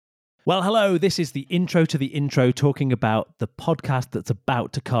Well, hello, this is the intro to the intro talking about the podcast that's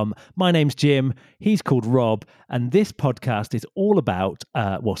about to come. My name's Jim, he's called Rob, and this podcast is all about,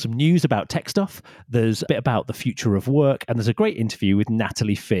 some news about tech stuff. There's a bit about the future of work, and there's a great interview with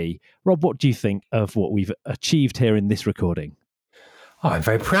Natalie Fee. Rob, what do you think of what we've achieved here in this recording? Oh, I'm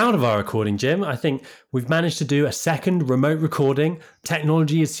very proud of our recording, Jim. I think we've managed to do a second remote recording.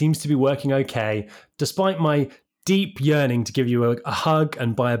 Technology seems to be working okay, despite my deep yearning to give you a hug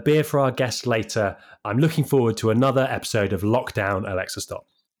and buy a beer for our guests later. I'm looking forward to another episode of Lockdown Alexa Stop.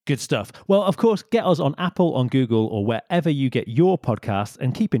 Good stuff. Well, of course, get us on Apple, on Google, or wherever you get your podcasts,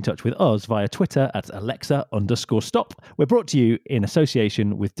 and keep in touch with us via Twitter at Alexa_stop. We're brought to you in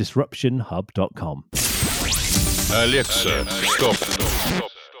association with DisruptionHub.com. Alexa, stop.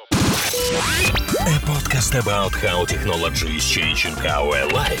 A podcast about how technology is changing our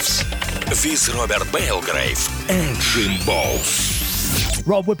lives. With Robert Belgrave and Jim Bowles.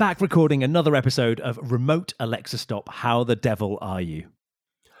 Rob, we're back recording another episode of Remote Alexa Stop. How the devil are you?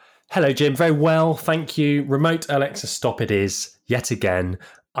 Hello, Jim. Very well, thank you. Remote Alexa Stop it is, yet again.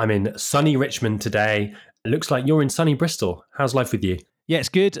 I'm in sunny Richmond today. It looks like you're in sunny Bristol. How's life with you? Yeah, it's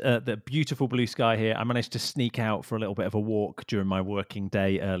good. The beautiful blue sky here. I managed to sneak out for a little bit of a walk during my working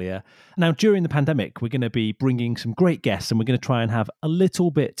day earlier. Now, during the pandemic, we're going to be bringing some great guests, and we're going to try and have a little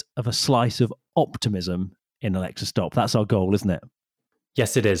bit of a slice of optimism in Alexa Stop. That's our goal, isn't it?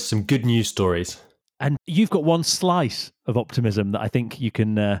 Yes, it is. Some good news stories. And you've got one slice of optimism that I think you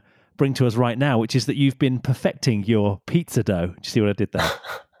can bring to us right now, which is that you've been perfecting your pizza dough. Do you see what I did there?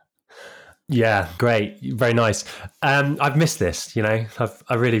 Yeah, great. Very nice. I've missed this, you know.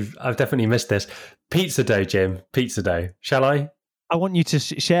 I've definitely missed this. Pizza dough, Jim. Pizza dough. Shall I? I want you to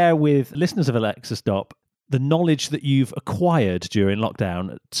share with listeners of Alexa Stop the knowledge that you've acquired during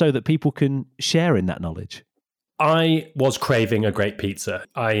lockdown so that people can share in that knowledge. I was craving a great pizza.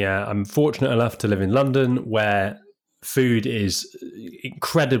 I'm fortunate enough to live in London where food is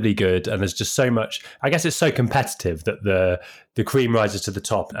incredibly good, and there's just so much. I guess it's so competitive that the cream rises to the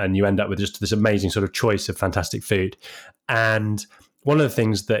top and you end up with just this amazing sort of choice of fantastic food. And one of the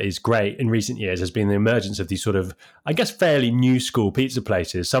things that is great in recent years has been the emergence of these sort of, I guess, fairly new school pizza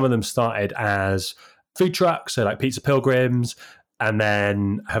places. Some of them started as food trucks, so like Pizza Pilgrims, and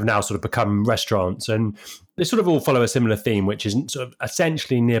then have now sort of become restaurants. And they sort of all follow a similar theme, which is sort of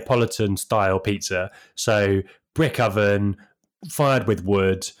essentially Neapolitan style pizza. So brick oven, fired with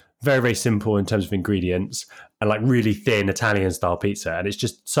wood, very, very simple in terms of ingredients, and like really thin Italian style pizza. And it's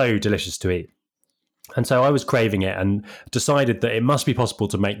just so delicious to eat. And so I was craving it and decided that it must be possible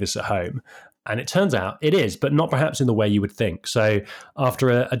to make this at home. And it turns out it is, but not perhaps in the way you would think. So after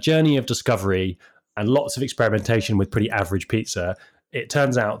a journey of discovery and lots of experimentation with pretty average pizza, it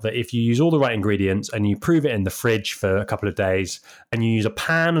turns out that if you use all the right ingredients and you prove it in the fridge for a couple of days and you use a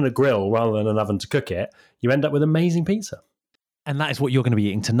pan and a grill rather than an oven to cook it, you end up with amazing pizza. And that is what you're going to be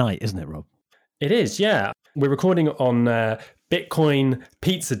eating tonight, isn't it, Rob? It is, yeah. We're recording on Bitcoin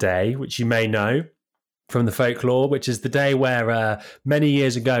Pizza Day, which you may know from the folklore, which is the day where many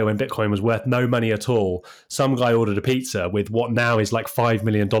years ago when Bitcoin was worth no money at all, some guy ordered a pizza with what now is like $5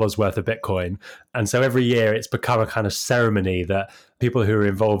 million worth of Bitcoin. And so every year it's become a kind of ceremony that people who are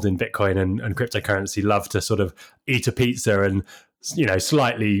involved in Bitcoin and cryptocurrency love to sort of eat a pizza and, you know,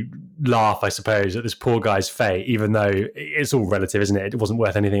 slightly laugh, I suppose, at this poor guy's fate, even though it's all relative, isn't it? It wasn't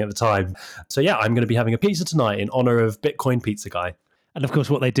worth anything at the time. So yeah, I'm going to be having a pizza tonight in honor of Bitcoin Pizza Guy. And of course,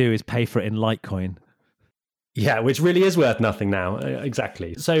 what they do is pay for it in Litecoin. Yeah, which really is worth nothing now.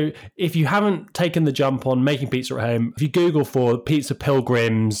 Exactly. So if you haven't taken the jump on making pizza at home, if you Google for Pizza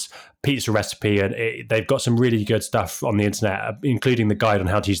Pilgrims pizza recipe, and they've got some really good stuff on the internet, including the guide on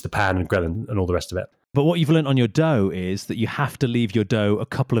how to use the pan and grill and all the rest of it. But what you've learned on your dough is that you have to leave your dough a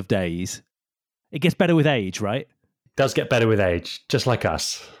couple of days. It gets better with age, right? It does get better with age, just like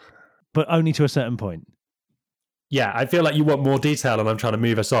us. But only to a certain point. Yeah, I feel like you want more detail and I'm trying to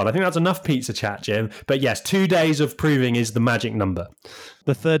move us on. I think that's enough pizza chat, Jim. But yes, 2 days of proving is the magic number.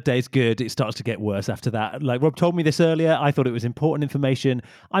 The third day's good. It starts to get worse after that. Like Rob told me this earlier. I thought it was important information.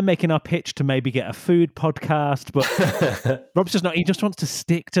 I'm making our pitch to maybe get a food podcast, but Rob's just not. He just wants to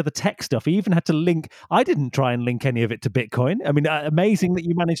stick to the tech stuff. He even had to link. I didn't try and link any of it to Bitcoin. I mean, amazing that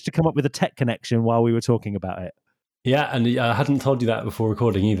you managed to come up with a tech connection while we were talking about it. Yeah, and I hadn't told you that before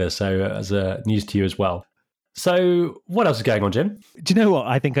recording either. So as news to you as well. So what else is going on, Jim? Do you know what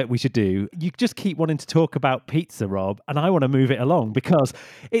I think we should do? You just keep wanting to talk about pizza, Rob, and I want to move it along because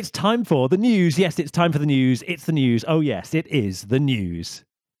it's time for the news. Yes, it's time for the news. It's the news. Oh, yes, it is the news.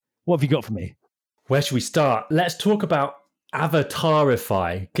 What have you got for me? Where should we start? Let's talk about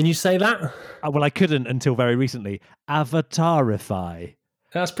Avatarify. Can you say that? Well, I couldn't until very recently. Avatarify.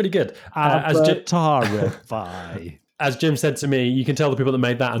 That's pretty good. Avatarify. As Jim said to me, you can tell the people that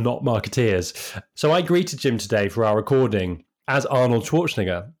made that are not marketeers. So I greeted Jim today for our recording as Arnold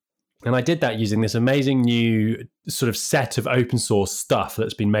Schwarzenegger. And I did that using this amazing new sort of set of open source stuff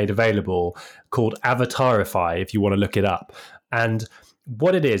that's been made available called Avatarify, if you want to look it up. And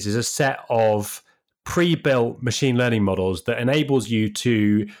what it is a set of pre-built machine learning models that enables you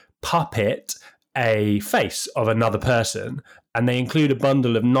to puppet a face of another person. And they include a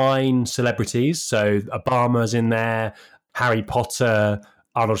bundle of 9 celebrities. So Obama's in there, Harry Potter,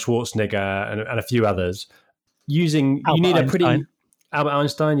 Arnold Schwarzenegger, and a few others. Albert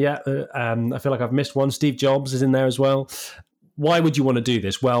Einstein, yeah. I feel like I've missed one. Steve Jobs is in there as well. Why would you want to do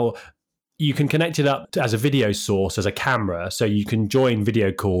this? Well, you can connect it up as a video source, as a camera. So you can join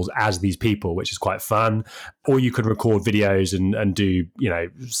video calls as these people, which is quite fun. Or you can record videos and do,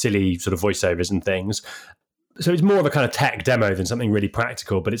 silly sort of voiceovers and things. So it's more of a kind of tech demo than something really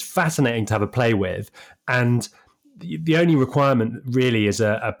practical, but it's fascinating to have a play with. And the only requirement really is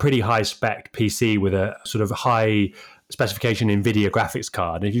a pretty high spec PC with a sort of high specification NVIDIA graphics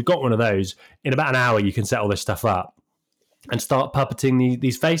card. And if you've got one of those, in about an hour, you can set all this stuff up and start puppeting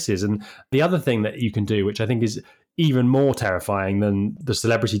these faces. And the other thing that you can do, which I think is even more terrifying than the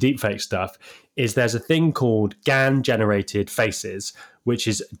celebrity deepfake stuff, is there's a thing called GAN generated faces, which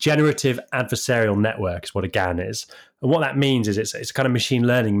is generative adversarial network is what a GAN is. And what that means is it's a kind of machine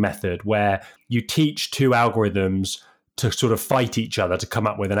learning method where you teach 2 algorithms to sort of fight each other to come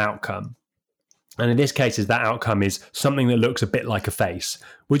up with an outcome. And in this case, that outcome is something that looks a bit like a face.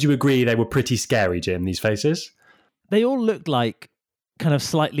 Would you agree they were pretty scary, Jim, these faces? They all looked like kind of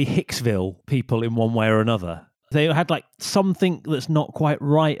slightly Hicksville people in one way or another. They had like something that's not quite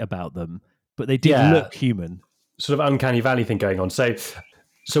right about them, but they did look human. Sort of uncanny valley thing going on. So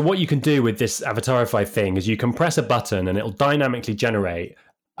what you can do with this Avatarify thing is you can press a button and it'll dynamically generate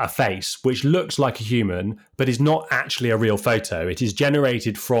a face which looks like a human, but is not actually a real photo. It is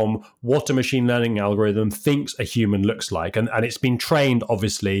generated from what a machine learning algorithm thinks a human looks like. And it's been trained,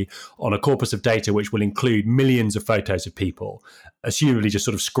 obviously, on a corpus of data which will include millions of photos of people, assumably just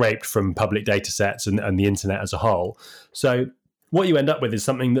sort of scraped from public data sets and the internet as a whole. So what you end up with is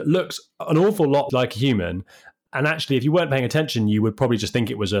something that looks an awful lot like a human. And actually, if you weren't paying attention, you would probably just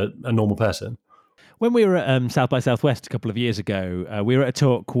think it was a normal person. When we were at South by Southwest a couple of years ago, we were at a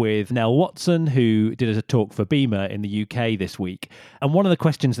talk with Nell Watson, who did a talk for Beamer in the UK this week. And one of the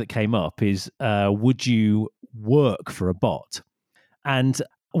questions that came up is, would you work for a bot? And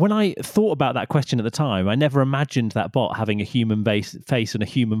when I thought about that question at the time, I never imagined that bot having a human face and a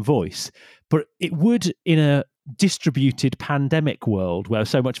human voice. But it would in a distributed pandemic world where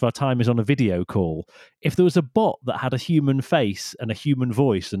so much of our time is on a video call. If there was a bot that had a human face and a human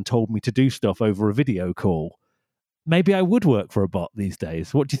voice and told me to do stuff over a video call, maybe I would work for a bot these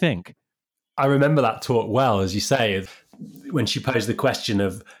days. What do you think? I remember that talk well, as you say, when she posed the question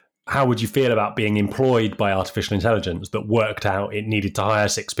of how would you feel about being employed by artificial intelligence that worked out it needed to hire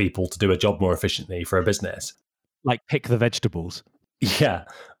 6 people to do a job more efficiently for a business? Like pick the vegetables. Yeah.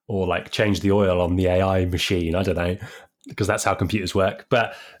 Or like change the oil on the AI machine. I don't know, because that's how computers work.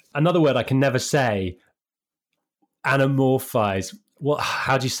 But another word I can never say, anamorphize.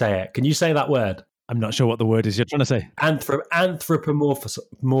 How do you say it? Can you say that word? I'm not sure what the word is you're trying to say. Anthropomorphize.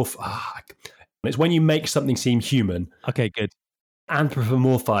 It's when you make something seem human. Okay, good.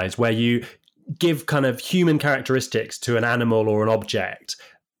 Anthropomorphize, where you give kind of human characteristics to an animal or an object.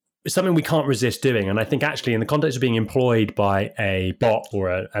 It's something we can't resist doing. And I think actually in the context of being employed by a bot or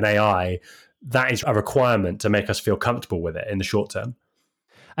an AI, that is a requirement to make us feel comfortable with it in the short term.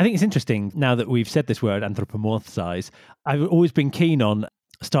 I think it's interesting now that we've said this word, anthropomorphize. I've always been keen on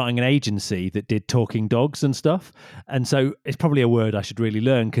starting an agency that did talking dogs and stuff. And so it's probably a word I should really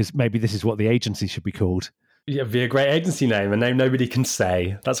learn because maybe this is what the agency should be called. Yeah, it'd be a great agency name, a name nobody can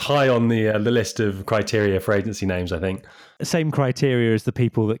say. That's high on the list of criteria for agency names, I think. Same criteria as the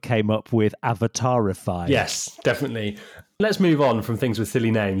people that came up with Avatarify. Yes, definitely. Let's move on from things with silly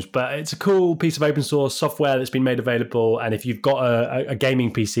names, but it's a cool piece of open source software that's been made available. And if you've got a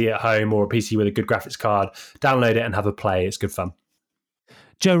gaming PC at home or a PC with a good graphics card, download it and have a play. It's good fun.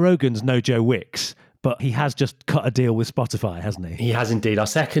 Joe Rogan's no Joe Wicks, but he has just cut a deal with Spotify, hasn't he? He has indeed. Our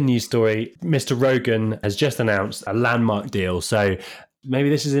second news story, Mr. Rogan has just announced a landmark deal. So maybe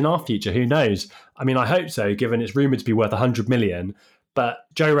this is in our future. Who knows? I mean, I hope so, given it's rumored to be worth 100 million. But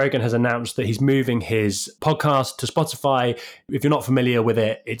Joe Rogan has announced that he's moving his podcast to Spotify. If you're not familiar with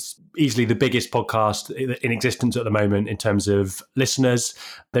it, it's easily the biggest podcast in existence at the moment in terms of listeners.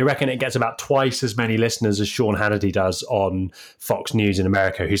 They reckon it gets about twice as many listeners as Sean Hannity does on Fox News in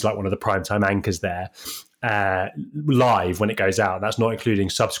America, who's like one of the primetime anchors there. live when it goes out. That's not including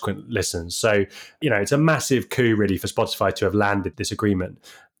subsequent listens. So, it's a massive coup really for Spotify to have landed this agreement,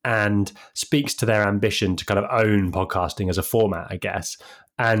 and speaks to their ambition to kind of own podcasting as a format, I guess.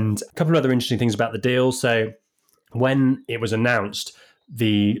 And a couple of other interesting things about the deal. So when it was announced,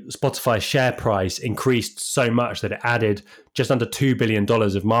 the Spotify share price increased so much that it added just under $2 billion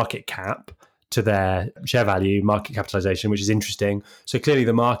of market cap to their share value, market capitalization, which is interesting. So clearly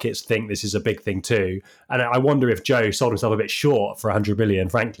the markets think this is a big thing too. And I wonder if Joe sold himself a bit short for 100 billion,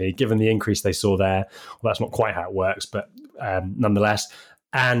 frankly, given the increase they saw there. Well, that's not quite how it works, but nonetheless.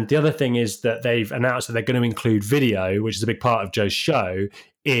 And the other thing is that they've announced that they're going to include video, which is a big part of Joe's show,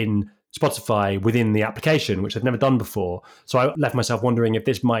 in Spotify within the application, which they've never done before. So I left myself wondering if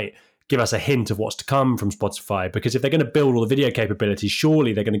this might give us a hint of what's to come from Spotify, because if they're going to build all the video capabilities,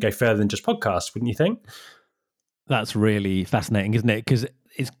 surely they're going to go further than just podcasts, wouldn't you think? That's really fascinating, isn't it? Because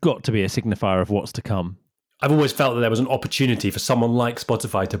it's got to be a signifier of what's to come. I've always felt that there was an opportunity for someone like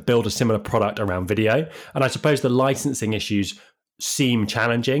Spotify to build a similar product around video. And I suppose the licensing issues seem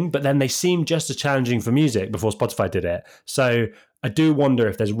challenging, but then they seem just as challenging for music before Spotify did it. So I do wonder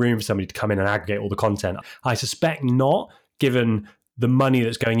if there's room for somebody to come in and aggregate all the content. I suspect not, given the money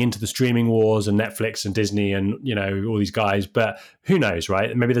that's going into the streaming wars and Netflix and Disney and, all these guys. But who knows,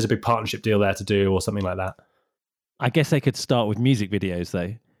 right? Maybe there's a big partnership deal there to do or something like that. I guess they could start with music videos,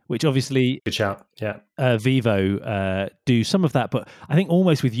 though, which obviously good shout. Yeah, Vivo do some of that, but I think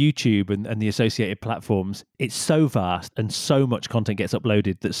almost with YouTube and the associated platforms, it's so vast and so much content gets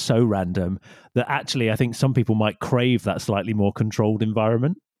uploaded that's so random that actually I think some people might crave that slightly more controlled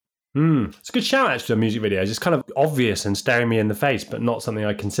environment. It's a good shout actually on music videos. It's kind of obvious and staring me in the face, but not something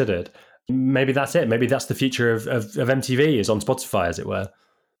I considered. Maybe that's it. Maybe that's the future of MTV, is on Spotify, as it were.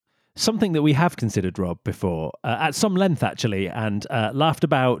 Something that we have considered, Rob, before, at some length actually, and laughed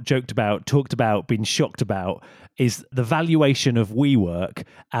about, joked about, talked about, been shocked about, is the valuation of WeWork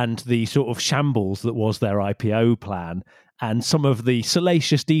and the sort of shambles that was their IPO plan, and some of the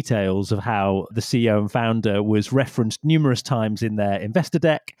salacious details of how the CEO and founder was referenced numerous times in their investor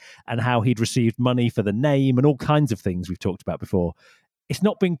deck, and how he'd received money for the name and all kinds of things we've talked about before. It's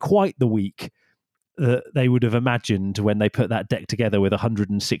not been quite the week that they would have imagined when they put that deck together with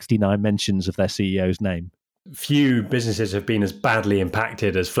 169 mentions of their CEO's name. Few businesses have been as badly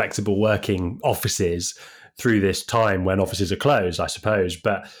impacted as flexible working offices through this time when offices are closed, I suppose.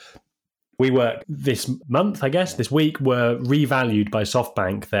 But WeWork this month, I guess, this week, were revalued by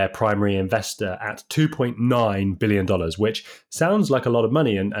SoftBank, their primary investor, at $2.9 billion, which sounds like a lot of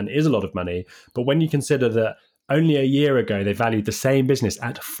money and is a lot of money. But when you consider that only a year ago, they valued the same business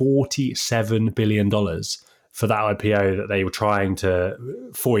at $47 billion for that IPO that they were trying to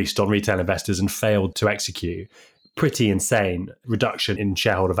foist on retail investors and failed to execute. Pretty insane reduction in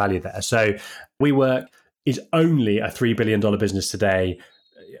shareholder value there. So WeWork is only a $3 billion business today,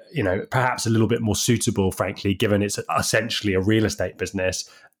 perhaps a little bit more suitable, frankly, given it's essentially a real estate business.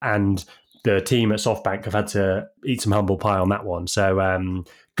 And the team at SoftBank have had to eat some humble pie on that one. So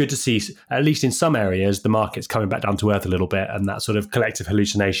good to see, at least in some areas, the market's coming back down to earth a little bit, and that sort of collective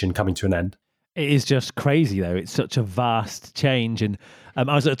hallucination coming to an end. It is just crazy, though. It's such a vast change. And I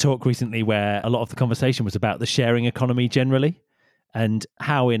was at a talk recently where a lot of the conversation was about the sharing economy generally, and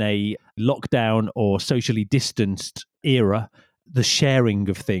how in a lockdown or socially distanced era, the sharing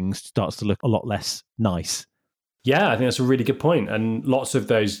of things starts to look a lot less nice. Yeah, I think that's a really good point. And lots of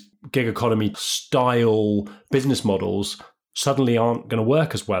those gig economy style business models suddenly aren't going to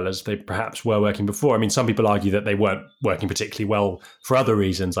work as well as they perhaps were working before. I mean, some people argue that they weren't working particularly well for other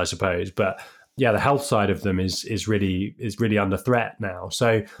reasons, I suppose. But yeah, the health side of them is really under threat now. So,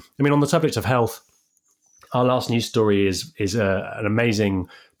 I mean, on the subject of health, our last news story is an amazing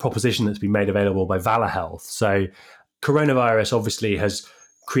proposition that's been made available by Valor Health. So coronavirus obviously has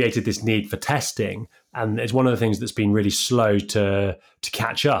created this need for testing, and it's one of the things that's been really slow to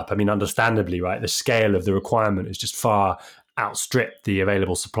catch up. I mean, understandably, right? The scale of the requirement is just far outstripped the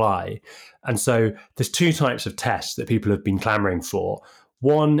available supply. And so there's two types of tests that people have been clamoring for.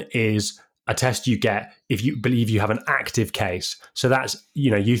 One is a test you get if you believe you have an active case. So that's,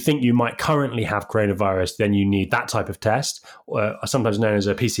 you think you might currently have coronavirus, then you need that type of test, or sometimes known as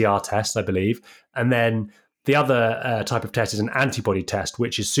a PCR test, I believe. And then the other type of test is an antibody test,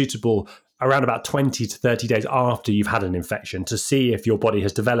 which is suitable around about 20 to 30 days after you've had an infection to see if your body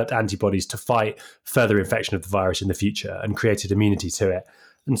has developed antibodies to fight further infection of the virus in the future and created immunity to it.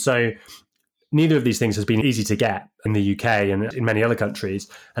 And so neither of these things has been easy to get in the UK and in many other countries.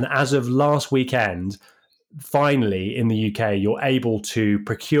 And as of last weekend, finally in the UK, you're able to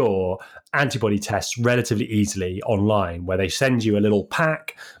procure antibody tests relatively easily online, where they send you a little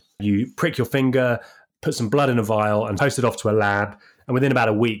pack, you prick your finger, put some blood in a vial and post it off to a lab. And within about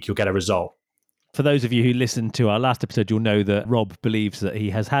a week, you'll get a result. For those of you who listened to our last episode, you'll know that Rob believes that he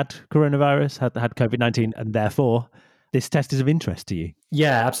has had coronavirus, had COVID-19, and therefore this test is of interest to you.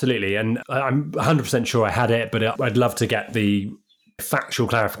 Yeah, absolutely. And I'm 100% sure I had it, but I'd love to get the factual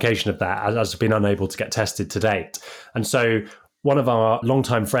clarification of that, as I've been unable to get tested to date. And so one of our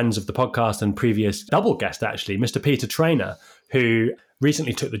longtime friends of the podcast and previous double guest, actually, Mr. Peter Trainer, who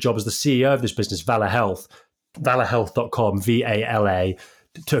recently took the job as the CEO of this business, Vala Health, valahealth.com, VALA,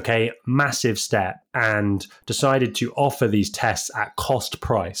 took a massive step and decided to offer these tests at cost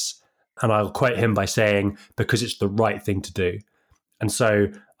price. And I'll quote him by saying, because it's the right thing to do. And so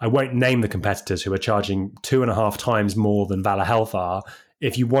I won't name the competitors who are charging 2.5 times more than Vala Health are.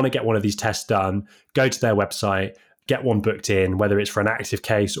 If you want to get one of these tests done, go to their website, get one booked in, whether it's for an active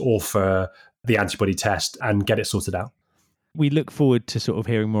case or for the antibody test, and get it sorted out. We look forward to sort of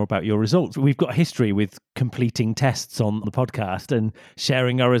hearing more about your results. We've got a history with completing tests on the podcast and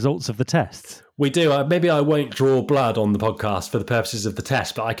sharing our results of the tests. We do. Maybe I won't draw blood on the podcast for the purposes of the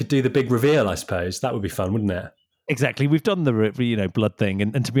test, but I could do the big reveal, I suppose. That would be fun, wouldn't it? Exactly. We've done the blood thing.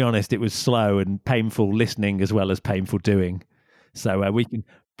 And to be honest, it was slow and painful listening as well as painful doing. So we can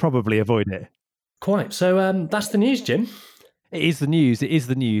probably avoid it. Quite. So that's the news, Jim. It is the news. It is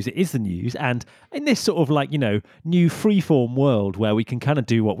the news. It is the news. And in this sort of new freeform world where we can kind of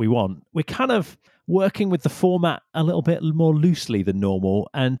do what we want, we're kind of working with the format a little bit more loosely than normal.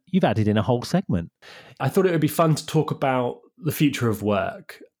 And you've added in a whole segment. I thought it would be fun to talk about the future of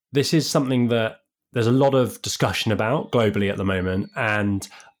work. This is something that there's a lot of discussion about globally at the moment. And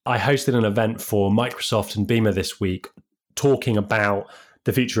I hosted an event for Microsoft and Beamer this week talking about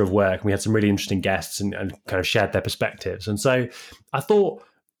the future of work. And we had some really interesting guests and kind of shared their perspectives. And so I thought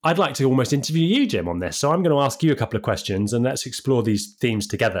I'd like to almost interview you, Jim, on this. So I'm going to ask you a couple of questions and let's explore these themes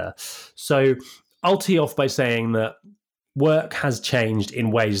together. So I'll tee off by saying that work has changed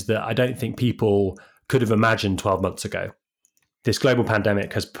in ways that I don't think people could have imagined 12 months ago. This global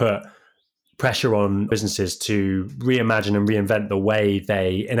pandemic has put pressure on businesses to reimagine and reinvent the way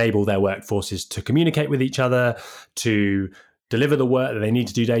they enable their workforces to communicate with each other, to deliver the work that they need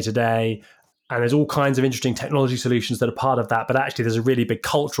to do day to day. And there's all kinds of interesting technology solutions that are part of that. But actually, there's a really big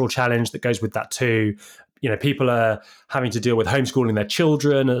cultural challenge that goes with that too. You know, people are having to deal with homeschooling their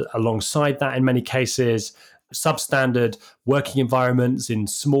children alongside that in many cases, substandard working environments in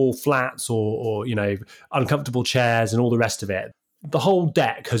small flats or uncomfortable chairs and all the rest of it. The whole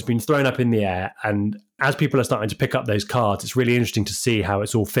deck has been thrown up in the air. And as people are starting to pick up those cards, it's really interesting to see how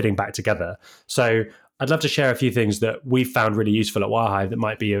it's all fitting back together. So I'd love to share a few things that we've found really useful at Wirehive that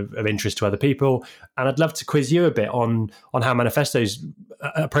might be of interest to other people. And I'd love to quiz you a bit on how Manifesto's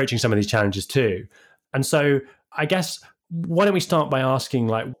approaching some of these challenges too. And so I guess, why don't we start by asking,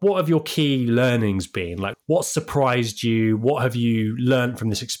 what have your key learnings been? What surprised you? What have you learned from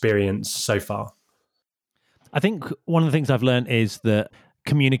this experience so far? I think one of the things I've learned is that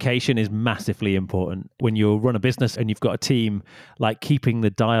communication is massively important. When you run a business and you've got a team, keeping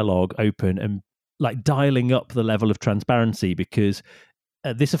the dialogue open and dialing up the level of transparency, because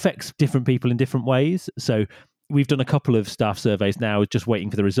this affects different people in different ways. So we've done a couple of staff surveys now, just waiting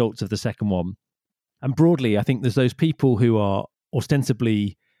for the results of the second one. And broadly, I think there's those people who are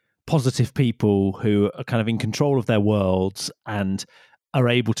ostensibly positive people who are kind of in control of their worlds and are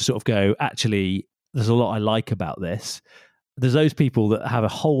able to sort of go, actually, there's a lot I like about this. There's those people that have a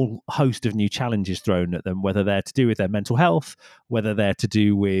whole host of new challenges thrown at them, whether they're to do with their mental health, whether they're to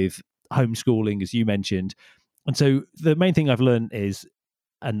do with homeschooling, as you mentioned. And so the main thing I've learned is,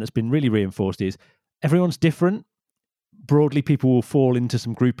 and that's been really reinforced, is everyone's different. Broadly, people will fall into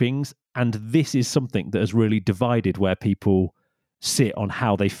some groupings. And this is something that has really divided where people sit on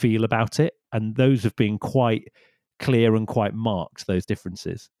how they feel about it. And those have been quite clear and quite marked, those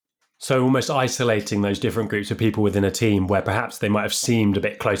differences. So almost isolating those different groups of people within a team where perhaps they might have seemed a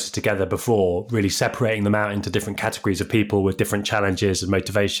bit closer together before, really separating them out into different categories of people with different challenges and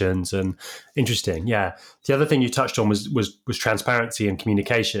motivations. And interesting. Yeah. The other thing you touched on was transparency and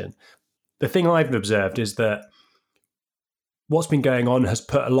communication. The thing I've observed is that what's been going on has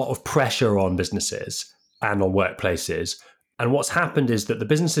put a lot of pressure on businesses and on workplaces. And what's happened is that the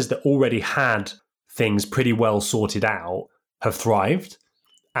businesses that already had things pretty well sorted out have thrived.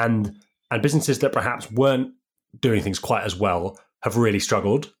 And businesses that perhaps weren't doing things quite as well have really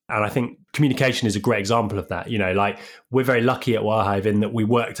struggled. And I think communication is a great example of that. We're very lucky at Wirehive in that we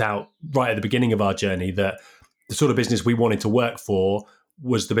worked out right at the beginning of our journey that the sort of business we wanted to work for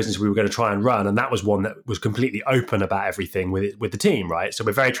was the business we were going to try and run. And that was one that was completely open about everything with the team, right? So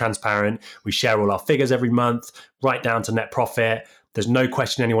we're very transparent. We share all our figures every month, right down to net profit. There's no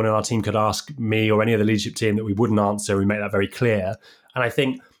question anyone in our team could ask me or any of the leadership team that we wouldn't answer. We make that very clear. And I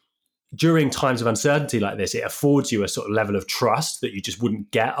think during times of uncertainty like this, it affords you a sort of level of trust that you just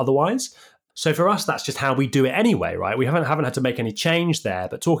wouldn't get otherwise. So for us, that's just how we do it anyway, right? We haven't had to make any change there,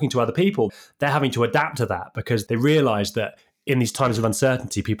 but talking to other people, they're having to adapt to that because they realize that in these times of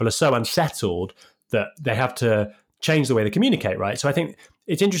uncertainty, people are so unsettled that they have to change the way they communicate, right? So I think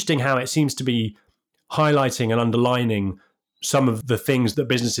it's interesting how it seems to be highlighting and underlining some of the things that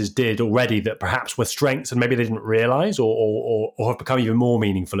businesses did already that perhaps were strengths and maybe they didn't realize or have become even more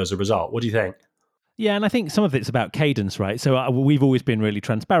meaningful as a result. What do you think? Yeah, and I think some of it's about cadence, right? So we've always been really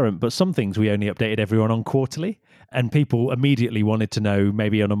transparent, but some things we only updated everyone on quarterly, and people immediately wanted to know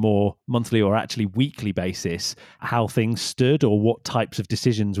maybe on a more monthly or actually weekly basis how things stood or what types of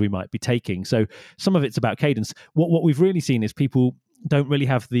decisions we might be taking. So some of it's about cadence. What we've really seen is people don't really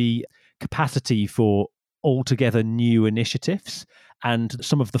have the capacity for altogether new initiatives, and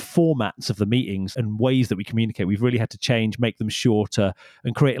some of the formats of the meetings and ways that we communicate, we've really had to change, make them shorter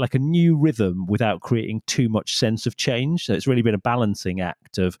and create like a new rhythm without creating too much sense of change. So it's really been a balancing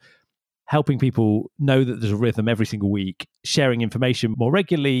act of helping people know that there's a rhythm every single week, sharing information more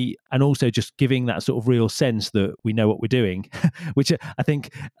regularly, and also just giving that sort of real sense that we know what we're doing, which I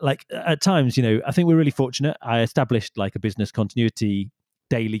think like at times, I think we're really fortunate. I established like a business continuity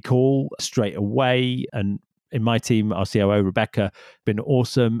daily call straight away, and in my team, our COO, Rebecca, been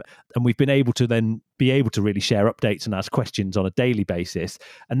awesome. And we've been able to then be able to really share updates and ask questions on a daily basis.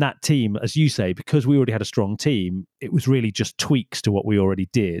 And that team, as you say, because we already had a strong team, it was really just tweaks to what we already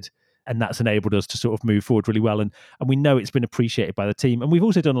did. And that's enabled us to sort of move forward really well. And we know it's been appreciated by the team. And we've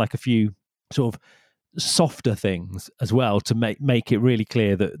also done like a few sort of softer things as well to make it really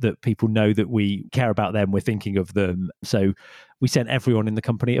clear that people know that we care about them, we're thinking of them. So we sent everyone in the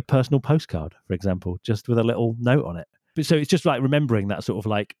company a personal postcard, for example, just with a little note on it. So it's just like remembering that sort of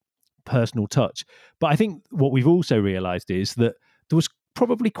like personal touch. But I think what we've also realized is that there was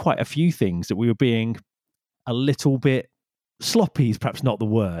probably quite a few things that we were being a little bit sloppy is perhaps not the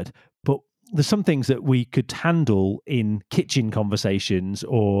word, but there's some things that we could handle in kitchen conversations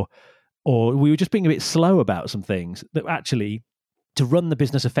or we were just being a bit slow about some things that actually, to run the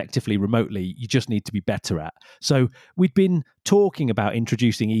business effectively remotely, you just need to be better at. So we'd been talking about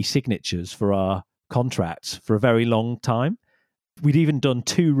introducing e-signatures for our contracts for a very long time. We'd even done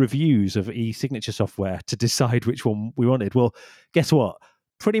 2 reviews of e-signature software to decide which one we wanted. Well, guess what?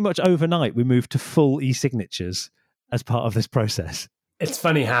 Pretty much overnight, we moved to full e-signatures as part of this process. It's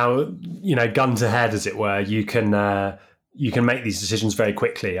funny how, guns ahead, as it were, you can make these decisions very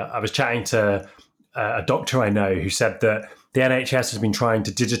quickly. I was chatting to a doctor I know who said that the NHS has been trying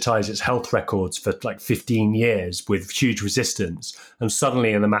to digitize its health records for like 15 years with huge resistance. And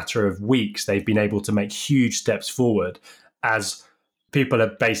suddenly in a matter of weeks, they've been able to make huge steps forward as people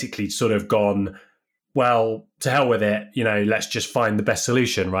have basically sort of gone, well, to hell with it, let's just find the best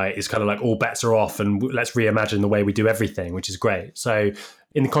solution, right? It's kind of like all bets are off and let's reimagine the way we do everything, which is great. So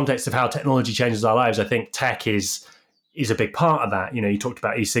in the context of how technology changes our lives, I think tech is a big part of that. You talked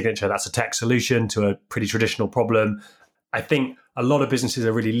about e-signature, that's a tech solution to a pretty traditional problem. I think a lot of businesses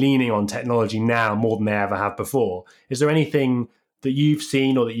are really leaning on technology now more than they ever have before. Is there anything that you've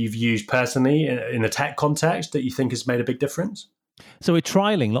seen or that you've used personally in the tech context that you think has made a big difference? So we're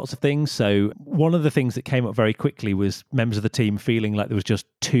trialing lots of things. So one of the things that came up very quickly was members of the team feeling like there was just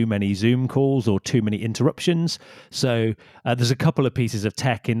too many Zoom calls or too many interruptions. So there's a couple of pieces of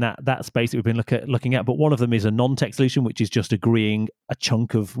tech in that space that we've been looking at, but one of them is a non-tech solution, which is just agreeing a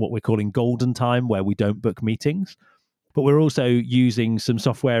chunk of what we're calling golden time, where we don't book meetings. But we're also using some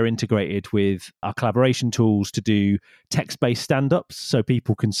software integrated with our collaboration tools to do text-based stand-ups, so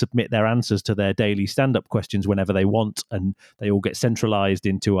people can submit their answers to their daily stand-up questions whenever they want, and they all get centralized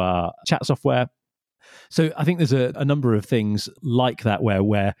into our chat software. So I think there's a number of things like that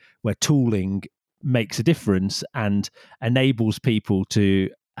where tooling makes a difference and enables people to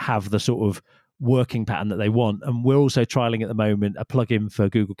have the sort of working pattern that they want. And we're also trialing at the moment a plugin for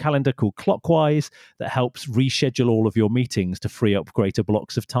Google Calendar called Clockwise that helps reschedule all of your meetings to free up greater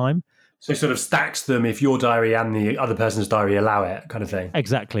blocks of time. So it sort of stacks them if your diary and the other person's diary allow it, kind of thing.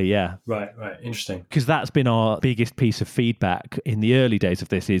 Exactly, yeah. Right. Interesting. Because that's been our biggest piece of feedback in the early days of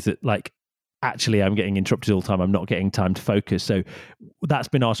this, is that like, actually I'm getting interrupted all the time. I'm not getting time to focus. So that's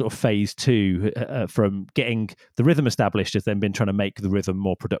been our sort of phase 2 from getting the rhythm established, has then been trying to make the rhythm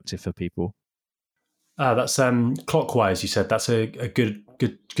more productive for people. That's Clockwise, you said. That's a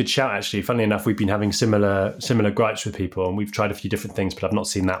good shout, actually. Funnily enough, we've been having similar gripes with people, and we've tried a few different things, but I've not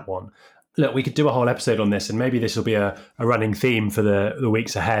seen that one. Look, we could do a whole episode on this, and maybe this will be a running theme for the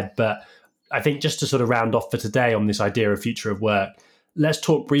weeks ahead. But I think just to sort of round off for today on this idea of future of work, let's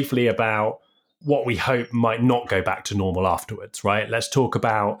talk briefly about what we hope might not go back to normal afterwards, right? Let's talk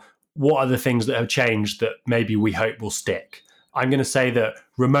about what are the things that have changed that maybe we hope will stick. I'm going to say that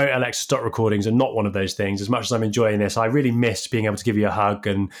remote Alexa Stop recordings are not one of those things. As much as I'm enjoying this, I really miss being able to give you a hug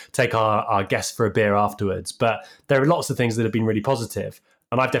and take our guests for a beer afterwards. But there are lots of things that have been really positive.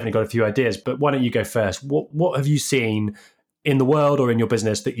 And I've definitely got a few ideas. But why don't you go first? What have you seen in the world or in your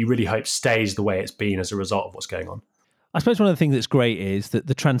business that you really hope stays the way it's been as a result of what's going on? I suppose one of the things that's great is that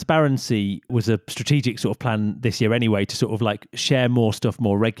the transparency was a strategic sort of plan this year anyway, to sort of like share more stuff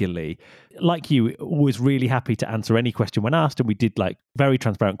more regularly. Like you, was really happy to answer any question when asked, and we did like very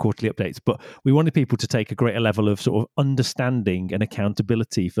transparent quarterly updates, but we wanted people to take a greater level of sort of understanding and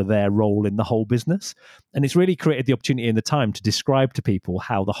accountability for their role in the whole business. And it's really created the opportunity and the time to describe to people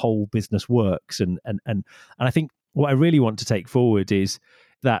how the whole business works. And I think what I really want to take forward is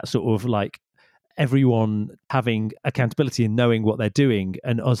that sort of like everyone having accountability and knowing what they're doing,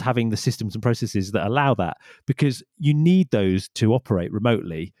 and us having the systems and processes that allow that, because you need those to operate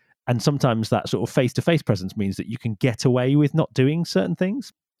remotely. And sometimes that sort of face-to-face presence means that you can get away with not doing certain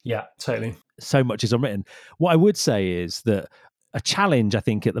things. Yeah, totally. So much is unwritten. What I would say is that a challenge, I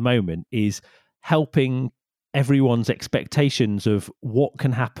think, at the moment is helping everyone's expectations of what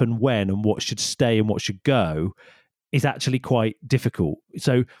can happen when and what should stay and what should go is actually quite difficult.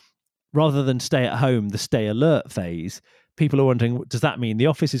 So rather than stay at home, the stay alert phase, people are wondering, does that mean the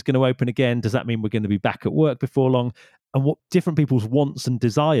office is going to open again? Does that mean we're going to be back at work before long? And what different people's wants and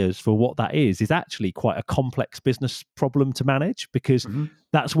desires for what that is actually quite a complex business problem to manage, because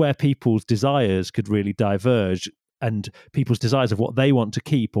that's where people's desires could really diverge, and people's desires of what they want to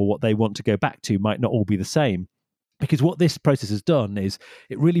keep or what they want to go back to might not all be the same. Because what this process has done is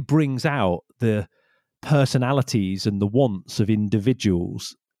it really brings out the personalities and the wants of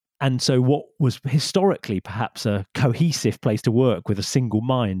individuals. And so what was historically perhaps a cohesive place to work with a single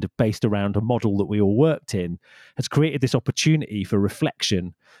mind based around a model that we all worked in has created this opportunity for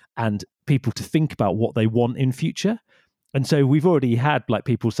reflection and people to think about what they want in future. And so we've already had like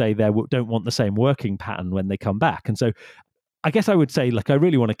people say they don't want the same working pattern when they come back. And so I guess I would say, like, I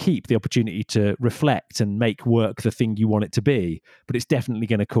really want to keep the opportunity to reflect and make work the thing you want it to be, but it's definitely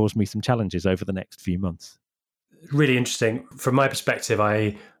going to cause me some challenges over the next few months. Really interesting. From my perspective,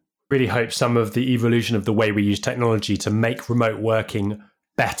 I really hope some of the evolution of the way we use technology to make remote working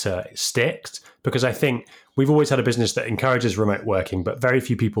better sticks, because I think we've always had a business that encourages remote working, but very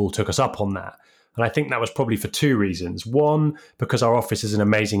few people took us up on that. And I think that was probably for two reasons. One, because our office is an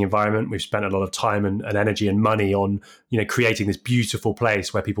amazing environment. We've spent a lot of time and energy and money on, creating this beautiful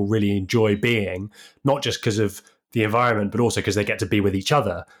place where people really enjoy being, not just because of the environment, but also because they get to be with each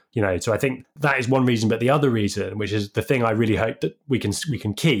other. So I think that is one reason. But the other reason, which is the thing I really hope that we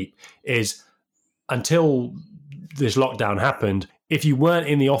can keep, is until this lockdown happened, if you weren't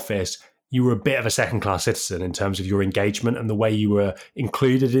in the office, you were a bit of a second-class citizen in terms of your engagement and the way you were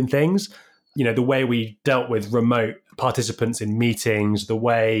included in things. The way we dealt with remote participants in meetings, the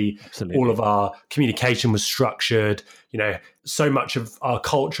way all of our communication was structured, so much of our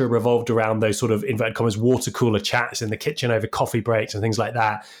culture revolved around those sort of, inverted commas, water cooler chats in the kitchen over coffee breaks and things like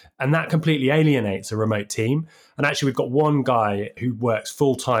that. And that completely alienates a remote team. And actually, we've got one guy who works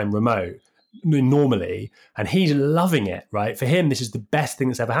full-time remote normally, and he's loving it, right? For him, this is the best thing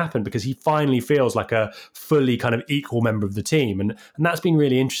that's ever happened, because he finally feels like a fully kind of equal member of the team. And that's been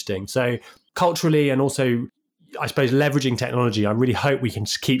really interesting. So culturally, and also, I suppose, leveraging technology, I really hope we can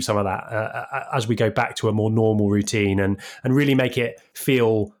keep some of that as we go back to a more normal routine and really make it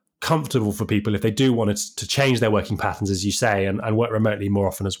feel comfortable for people if they do want to change their working patterns, as you say, and work remotely more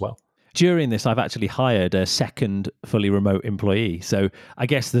often as well. During this, I've actually hired a second fully remote employee. So I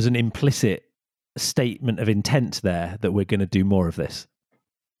guess there's an implicit statement of intent there that we're going to do more of this.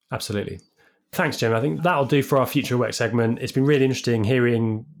 Absolutely. Thanks, Jim. I think that'll do for our Future Work segment. It's been really interesting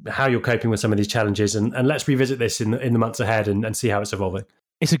hearing how you're coping with some of these challenges, and let's revisit this in the months ahead and see how it's evolving.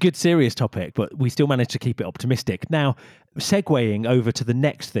 It's a good, serious topic, but we still managed to keep it optimistic. Now, segueing over to the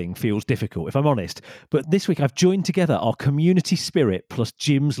next thing feels difficult, if I'm honest. But this week, I've joined together our community spirit plus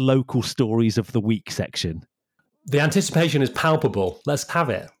Jim's local stories of the week section. The anticipation is palpable. Let's have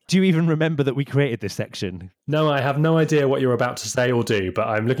it. Do you even remember that we created this section? No, I have no idea what you're about to say or do, but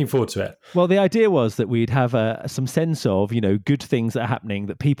I'm looking forward to it. Well, the idea was that we'd have some sense of, good things that are happening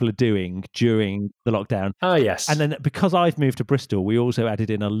that people are doing during the lockdown. Ah, yes. And then because I've moved to Bristol, we also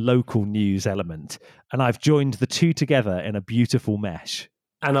added in a local news element. And I've joined the two together in a beautiful mesh.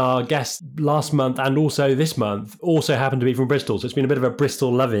 And our guest last month and also this month also happened to be from Bristol. So it's been a bit of a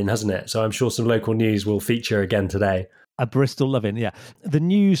Bristol love-in, hasn't it? So I'm sure some local news will feature again today. A Bristol loving, yeah. The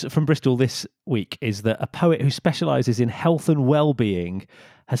news from Bristol this week is that a poet who specialises in health and well-being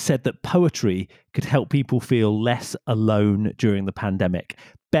has said that poetry could help people feel less alone during the pandemic.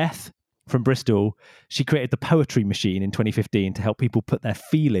 Beth from Bristol, she created the Poetry Machine in 2015 to help people put their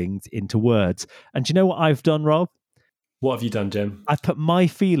feelings into words. And do you know what I've done, Rob? What have you done, Jim? I've put my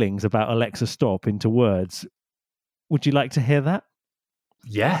feelings about Alexa Stop into words. Would you like to hear that?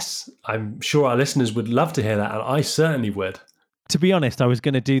 Yes, I'm sure our listeners would love to hear that, and I certainly would. To be honest, I was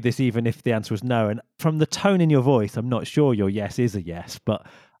going to do this even if the answer was no. And from the tone in your voice, I'm not sure your yes is a yes, but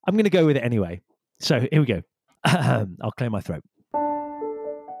I'm going to go with it anyway. So here we go. I'll clear my throat.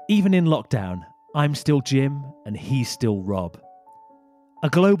 Even in lockdown, I'm still Jim and he's still Rob. A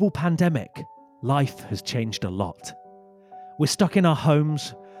global pandemic. Life has changed a lot. We're stuck in our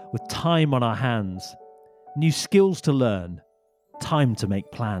homes with time on our hands. New skills to learn. Time to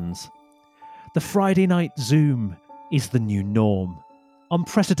make plans. The Friday night Zoom is the new norm.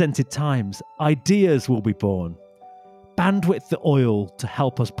 Unprecedented times, ideas will be born. Bandwidth the oil to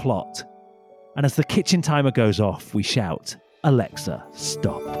help us plot. And as the kitchen timer goes off, we shout, Alexa,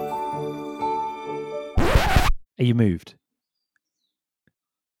 stop. Are you moved?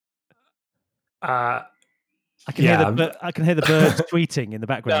 I can hear the birds tweeting in the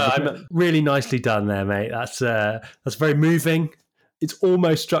background. No, I'm really nicely done there, mate. That's very moving. It's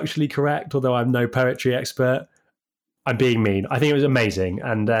almost structurally correct, although I'm no poetry expert. I'm being mean. I think it was amazing.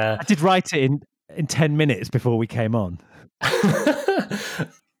 And I did write it in 10 minutes before we came on.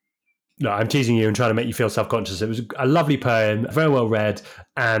 No, I'm teasing you and trying to make you feel self-conscious. It was a lovely poem, very well read.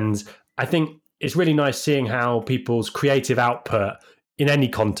 And I think it's really nice seeing how people's creative output in any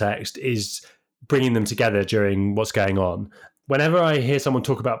context is bringing them together during what's going on. Whenever I hear someone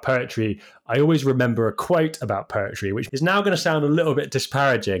talk about poetry, I always remember a quote about poetry, which is now going to sound a little bit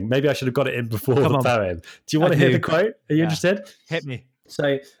disparaging. Maybe I should have got it in before the poem. Do you want to hear the quote? Are you interested? Hit me.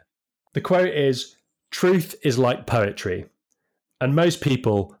 So the quote is, "Truth is like poetry, and most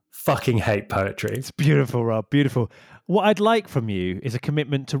people fucking hate poetry." It's beautiful, Rob. Beautiful. What I'd like from you is a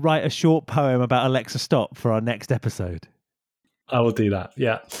commitment to write a short poem about Alexa Stop for our next episode. I will do that,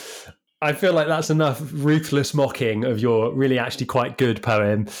 yeah. I feel like that's enough ruthless mocking of your really actually quite good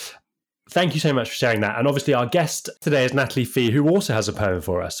poem. Thank you so much for sharing that. And obviously our guest today is Natalie Fee, who also has a poem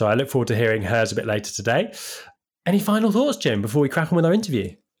for us. So I look forward to hearing hers a bit later today. Any final thoughts, Jim, before we crack on with our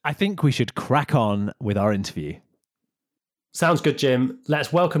interview? I think we should crack on with our interview. Sounds good, Jim.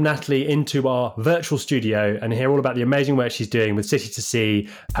 Let's welcome Natalie into our virtual studio and hear all about the amazing work she's doing with City to Sea,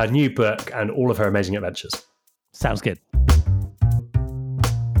 her new book, and all of her amazing adventures. Sounds good.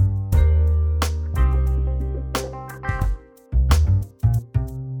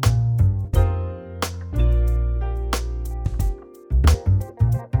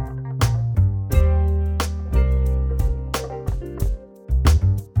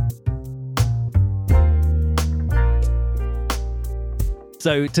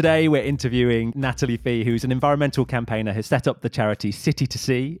 So today we're interviewing Natalie Fee, who's an environmental campaigner, has set up the charity City to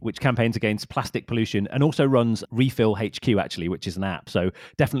Sea, which campaigns against plastic pollution and also runs Refill HQ, actually, which is an app. So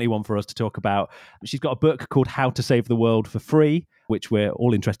definitely one for us to talk about. She's got a book called How to Save the World for Free, which we're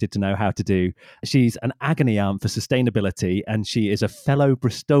all interested to know how to do. She's an agony aunt for sustainability, and she is a fellow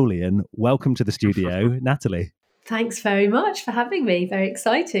Bristolian. Welcome to the studio, Natalie. Thanks very much for having me. Very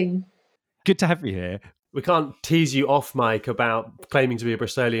exciting. Good to have you here. We can't tease you off, Mike, about claiming to be a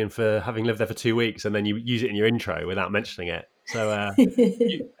Bristolian for having lived there for 2 weeks and then you use it in your intro without mentioning it. So are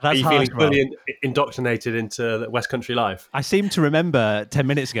you feeling fully indoctrinated into the West Country life? I seem to remember 10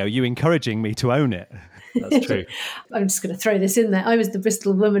 minutes ago you encouraging me to own it. That's true. I'm just going to throw this in there. I was the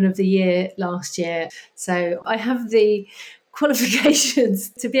Bristol Woman of the Year last year. So I have the qualifications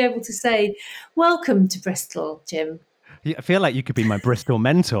to be able to say, welcome to Bristol, Jim. I feel like you could be my Bristol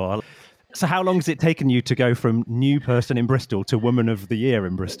mentor. So how long has it taken you to go from new person in Bristol to Woman of the Year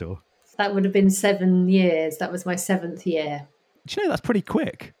in Bristol? That would have been 7 years. That was my 7th year. Do you know that's pretty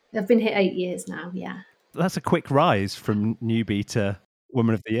quick? I've been here 8 years now, yeah. That's a quick rise from newbie to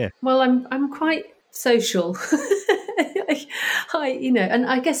Woman of the Year. Well, I'm quite social. And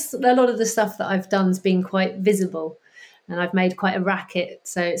I guess a lot of the stuff that I've done has been quite visible, and I've made quite a racket,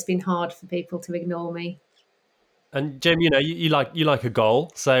 so it's been hard for people to ignore me. And Jim, you like a goal,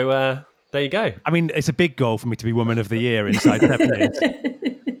 so there you go. I mean, it's a big goal for me to be Woman of the Year inside 7 years.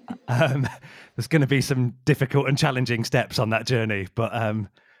 There's going to be some difficult and challenging steps on that journey. But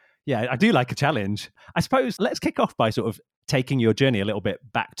yeah, I do like a challenge. I suppose let's kick off by sort of taking your journey a little bit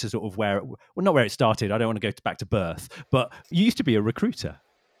back to sort of not where it started. I don't want to go back to birth, but you used to be a recruiter.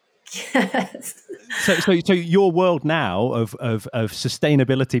 Yes. So your world now of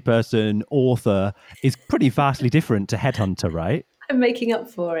sustainability person, author, is pretty vastly different to Headhunter, right? I'm making up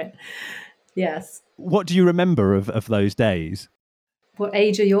for it. Yes. What do you remember of those days? What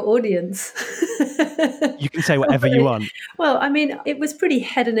age are your audience? You can say whatever you want. Well, I mean, it was pretty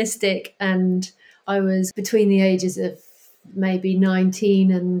hedonistic, and I was between the ages of maybe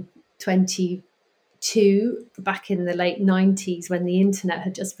 19 and 22 back in the late 90s when the internet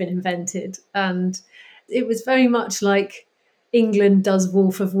had just been invented. And it was very much like England does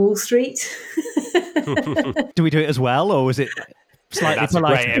Wolf of Wall Street. Do we do it as well, or was it slightly That's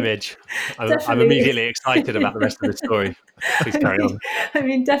polite? a great image. I'm immediately excited about the rest of the story. Please carry on. I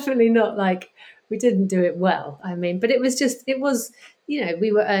mean, definitely not like we didn't do it well. I mean, but it was,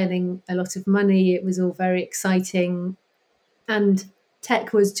 we were earning a lot of money. It was all very exciting. And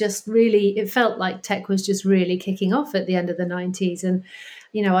tech was just really, it felt like tech was just really kicking off at the end of the 90s. And,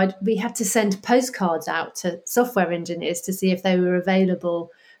 we had to send postcards out to software engineers to see if they were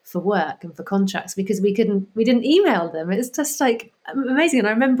available for work and for contracts, because we didn't email them. It's just like amazing. And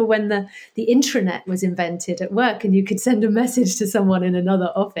I remember when the intranet was invented at work, and you could send a message to someone in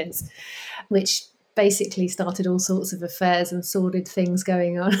another office, which basically started all sorts of affairs and sordid things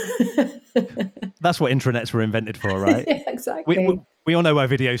going on. That's what intranets were invented for, right? Yeah, exactly. We all know why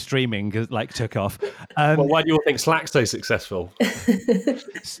video streaming took off. Well, why do you all think Slack's so successful?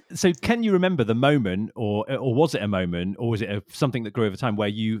 So can you remember the moment, or was it a moment, or was it something that grew over time where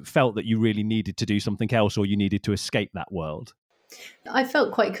you felt that you really needed to do something else, or you needed to escape that world? I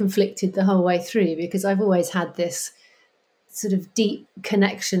felt quite conflicted the whole way through, because I've always had this sort of deep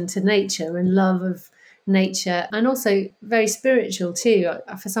connection to nature and love of nature, and also very spiritual too.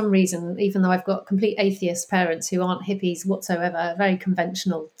 For some reason, even though I've got complete atheist parents who aren't hippies whatsoever, very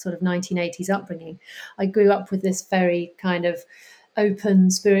conventional sort of 1980s upbringing, I grew up with this very kind of open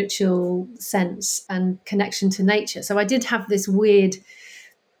spiritual sense and connection to nature. So I did have this weird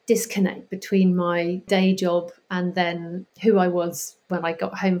disconnect between my day job and then who I was when I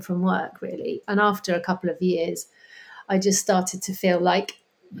got home from work, really. And after a couple of years, I just started to feel like,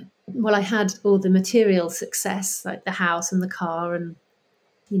 well, I had all the material success, like the house and the car and,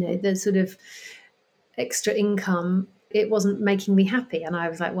 the sort of extra income. It wasn't making me happy. And I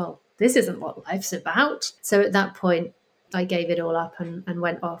was like, well, this isn't what life's about. So at that point, I gave it all up and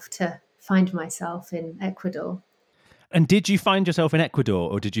went off to find myself in Ecuador. And did you find yourself in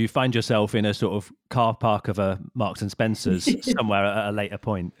Ecuador, or did you find yourself in a sort of car park of a Marks and Spencer's somewhere at a later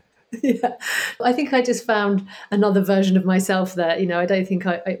point? Yeah, I think I just found another version of myself there. I don't think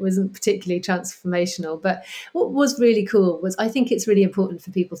it wasn't particularly transformational. But what was really cool was, I think it's really important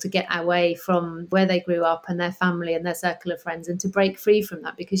for people to get away from where they grew up and their family and their circle of friends, and to break free from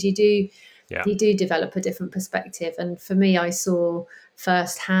that, because you do develop a different perspective. And for me, I saw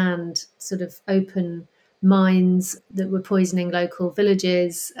firsthand sort of open mines that were poisoning local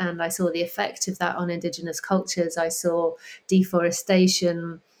villages, and I saw the effect of that on indigenous cultures. I saw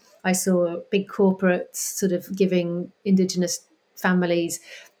deforestation. I saw big corporates sort of giving indigenous families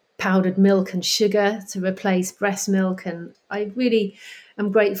powdered milk and sugar to replace breast milk. And I really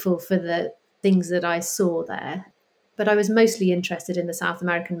am grateful for the things that I saw there. But I was mostly interested in the South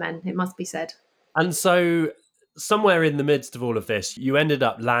American men, it must be said. And so somewhere in the midst of all of this, you ended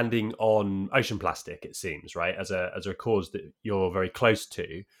up landing on ocean plastic, it seems, right? As a cause that you're very close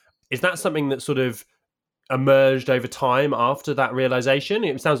to. Is that something that sort of emerged over time after that realization?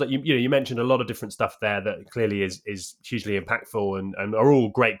 It sounds like you mentioned a lot of different stuff there that clearly is hugely impactful and are all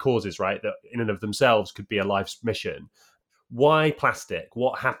great causes, right? That in and of themselves could be a life's mission. Why plastic?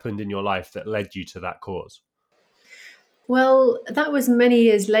 What happened in your life that led you to that cause? Well, that was many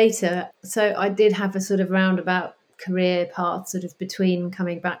years later. So I did have a sort of roundabout career path, sort of between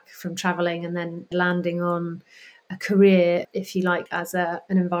coming back from traveling and then landing on a career, if you like, as an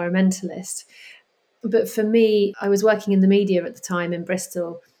environmentalist. But for me, I was working in the media at the time in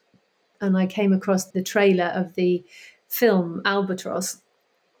Bristol, and I came across the trailer of the film Albatross.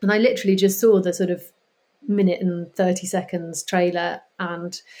 And I literally just saw the sort of minute and 30 seconds trailer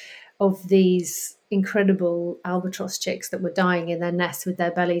and of these incredible albatross chicks that were dying in their nests with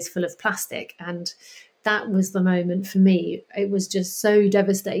their bellies full of plastic. And that was the moment for me. It was just so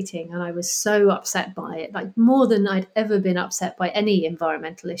devastating, and I was so upset by it, like more than I'd ever been upset by any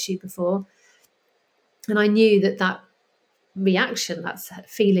environmental issue before. And I knew that reaction, that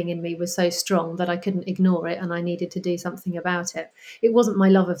feeling in me was so strong that I couldn't ignore it and I needed to do something about it. It wasn't my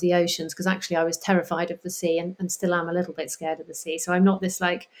love of the oceans, because actually I was terrified of the sea and still am a little bit scared of the sea. So I'm not this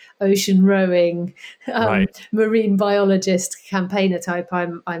like ocean rowing marine biologist campaigner type.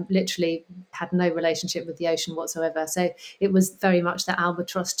 I'm literally had no relationship with the ocean whatsoever. So it was very much the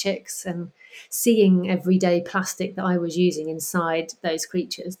albatross chicks and seeing everyday plastic that I was using inside those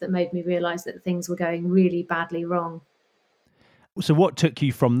creatures that made me realise that things were going really badly wrong. So what took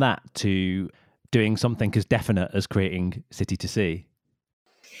you from that to doing something as definite as creating City to Sea?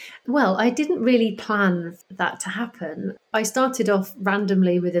 Well, I didn't really plan that to happen. I started off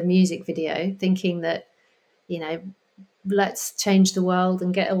randomly with a music video thinking that, let's change the world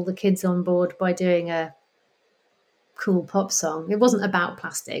and get all the kids on board by doing a cool pop song. It wasn't about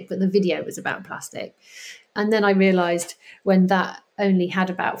plastic, but the video was about plastic. And then I realised when that only had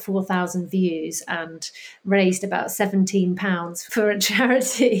about 4,000 views and raised about £17 for a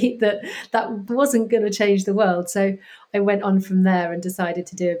charity that wasn't going to change the world. So I went on from there and decided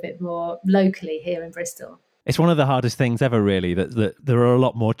to do a bit more locally here in Bristol. It's one of the hardest things ever, really, that there are a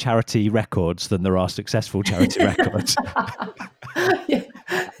lot more charity records than there are successful charity records. Yeah.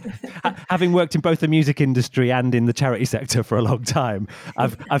 Having worked in both the music industry and in the charity sector for a long time,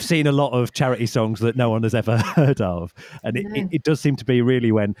 I've seen a lot of charity songs that no one has ever heard of, and it does seem to be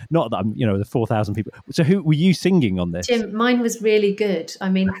really when not that I'm the 4,000 people. So who were you singing on this? Jim, mine was really good. I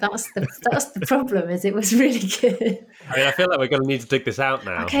mean, that's the problem, is it was really good. I mean, I feel like we're going to need to dig this out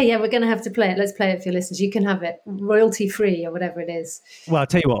now. Okay, yeah, we're going to have to play it. Let's play it for your listeners. You can have it royalty free or whatever it is. Well, I'll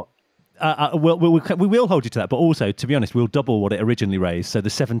tell you what. We will hold you to that, but also, to be honest, we'll double what it originally raised. So the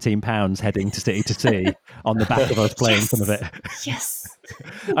 £17 heading to City to Sea on the back of us playing some of it. Yes.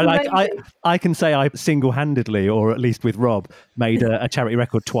 I can say I single-handedly, or at least with Rob, made a charity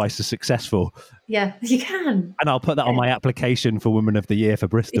record twice as successful. Yeah, you can. And I'll put that on my application for Woman of the Year for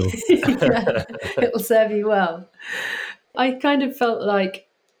Bristol. Yeah, it'll serve you well. I kind of felt like,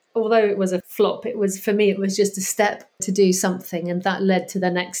 although it was a flop, for me, it was just a step to do something. And that led to the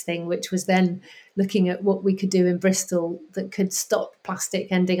next thing, which was then looking at what we could do in Bristol that could stop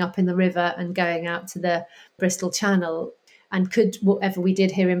plastic ending up in the river and going out to the Bristol Channel. And could whatever we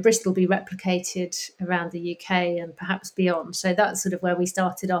did here in Bristol be replicated around the UK and perhaps beyond? So that's sort of where we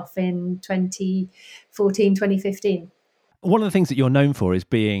started off in 2014, 2015. One of the things that you're known for is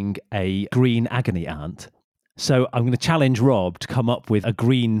being a green agony aunt. So I'm going to challenge Rob to come up with a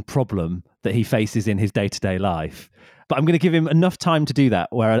green problem that he faces in his day-to-day life. But I'm going to give him enough time to do that,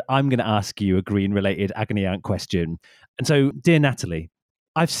 where I'm going to ask you a green-related agony aunt question. And so, dear Natalie,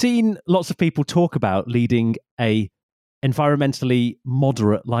 I've seen lots of people talk about leading a environmentally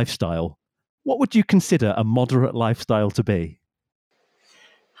moderate lifestyle. What would you consider a moderate lifestyle to be?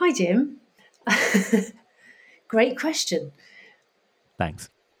 Hi, Jim. Great question. Thanks.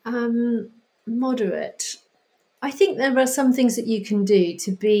 Moderate. I think there are some things that you can do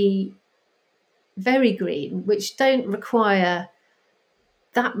to be very green, which don't require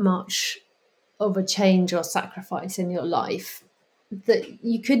that much of a change or sacrifice in your life, that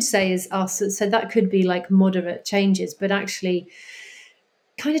you could say is us. So that could be like moderate changes, but actually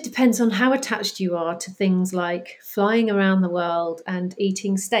kind of depends on how attached you are to things like flying around the world and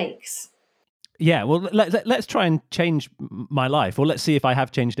eating steaks. Yeah, well, let's try and change my life, or let's see if I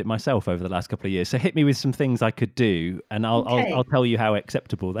have changed it myself over the last couple of years. So hit me with some things I could do, and I'll tell you how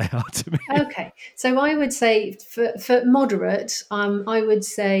acceptable they are to me. Okay, so I would say for moderate, I would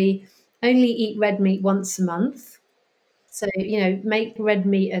say only eat red meat once a month. So make red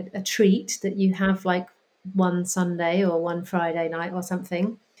meat a treat that you have like one Sunday or one Friday night or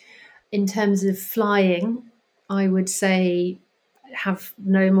something. In terms of flying, I would say have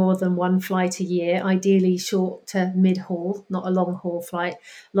no more than one flight a year, ideally short to mid-haul, not a long-haul flight.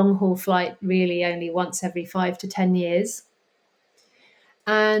 Long-haul flight really only once every 5 to 10 years.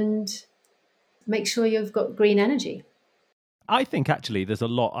 And make sure you've got green energy. I think actually there's a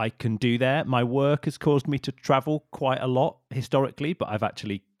lot I can do there. My work has caused me to travel quite a lot historically, but I've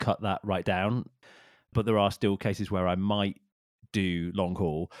actually cut that right down. But there are still cases where I might do long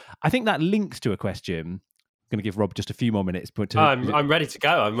haul. I think that links to a question. Going to give Rob just a few more minutes. I'm ready to go.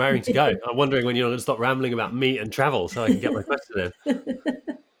 I'm raring to go. I'm wondering when you're going to stop rambling about meat and travel so I can get my question in.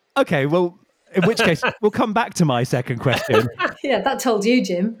 Okay, well, in which case, we'll come back to my second question. Yeah, that told you,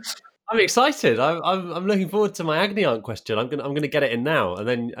 Jim. I'm excited. I'm looking forward to my agony aunt question. I'm going to get it in now, and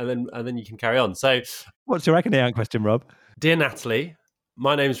then you can carry on. So, what's your agony aunt question, Rob? Dear Natalie,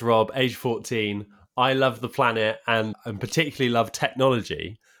 my name's Rob, age 14. I love the planet and particularly love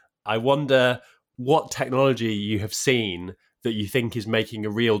technology. I wonder what technology you have seen that you think is making a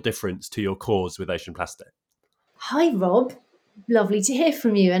real difference to your cause with ocean plastic. Hi, Rob. Lovely to hear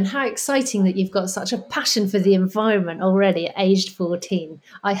from you, and how exciting that you've got such a passion for the environment already at aged 14.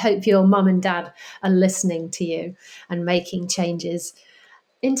 I hope your mum and dad are listening to you and making changes.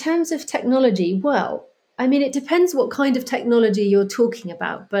 In terms of technology, well, I mean, it depends what kind of technology you're talking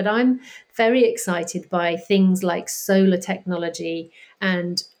about, but I'm very excited by things like solar technology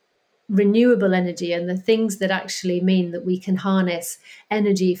and renewable energy, and the things that actually mean that we can harness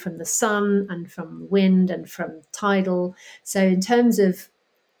energy from the sun and from wind and from tidal. So in terms of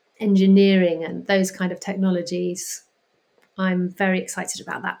engineering and those kind of technologies, I'm very excited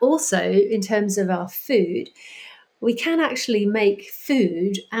about that. Also, in terms of our food, we can actually make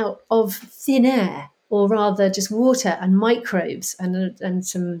food out of thin air, or rather just water and microbes and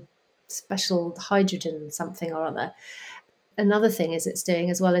some special hydrogen something or other. Another thing is it's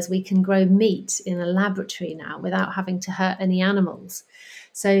doing, as well as we can grow meat in a laboratory now without having to hurt any animals.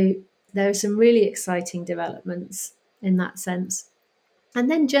 So there are some really exciting developments in that sense.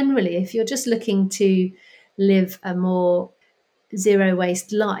 And then generally, if you're just looking to live a more zero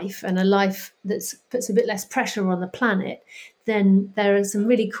waste life and a life that puts a bit less pressure on the planet, then there are some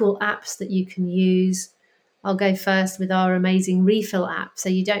really cool apps that you can use. I'll go first with our amazing refill app. So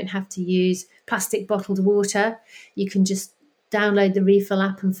you don't have to use plastic bottled water. You can just download the refill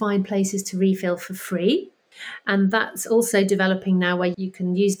app and find places to refill for free. And that's also developing now, where you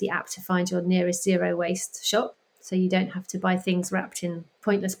can use the app to find your nearest zero waste shop. So you don't have to buy things wrapped in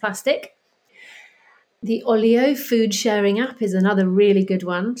pointless plastic. The Olio food sharing app is another really good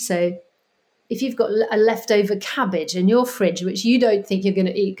one. So if you've got a leftover cabbage in your fridge, which you don't think you're going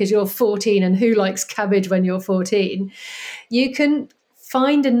to eat because you're 14, and who likes cabbage when you're 14, you can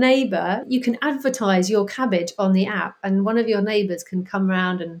find a neighbour, you can advertise your cabbage on the app, and one of your neighbours can come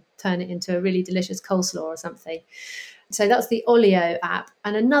around and turn it into a really delicious coleslaw or something. So that's the Olio app.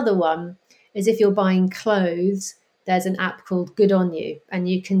 And another one is, if you're buying clothes, there's an app called Good On You, and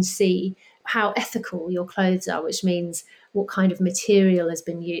you can see how ethical your clothes are, which means what kind of material has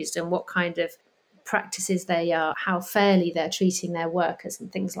been used and what kind of practices they are, how fairly they're treating their workers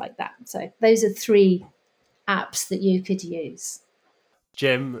and things like that. So those are 3 apps that you could use.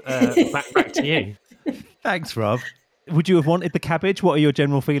 Jim, back to you. Thanks, Rob. Would you have wanted the cabbage? What are your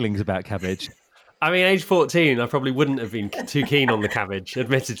general feelings about cabbage? I mean, age 14, I probably wouldn't have been too keen on the cabbage,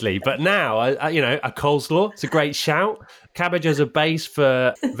 admittedly. But now, a coleslaw, it's a great shout. Cabbage as a base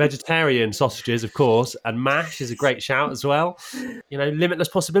for vegetarian sausages, of course, and mash is a great shout as well. Limitless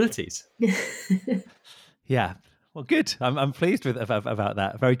possibilities. Yeah. Well, good. I'm pleased with about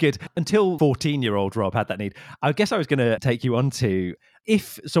that. Very good. Until 14-year-old Rob had that need, I guess I was going to take you on to,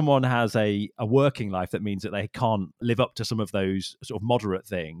 if someone has a working life that means that they can't live up to some of those sort of moderate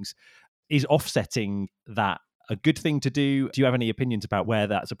things, is offsetting that a good thing to do? Do you have any opinions about where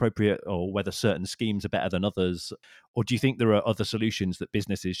that's appropriate, or whether certain schemes are better than others? Or do you think there are other solutions that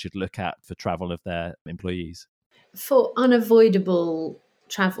businesses should look at for travel of their employees? For unavoidable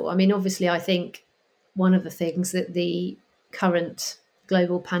travel, I mean, obviously, I think one of the things that the current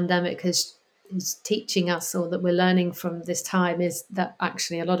global pandemic is teaching us, or that we're learning from this time, is that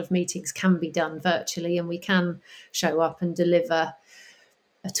actually a lot of meetings can be done virtually, and we can show up and deliver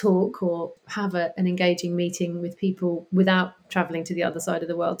a talk or have an engaging meeting with people without traveling to the other side of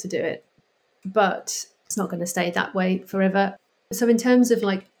the world to do it. But it's not going to stay that way forever. So in terms of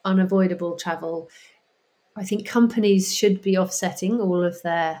like unavoidable travel, I think companies should be offsetting all of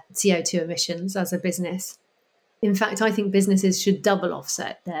their CO2 emissions as a business. In fact, I think businesses should double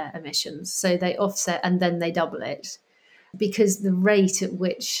offset their emissions. So they offset and then they double it, because the rate at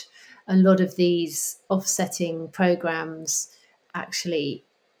which a lot of these offsetting programs actually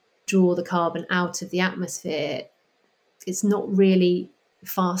draw the carbon out of the atmosphere, it's not really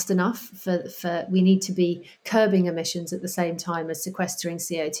fast enough for we need to be curbing emissions at the same time as sequestering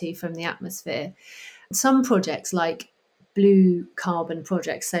CO2 from the atmosphere. Some projects, like blue carbon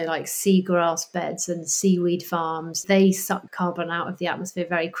projects, so like seagrass beds and seaweed farms, they suck carbon out of the atmosphere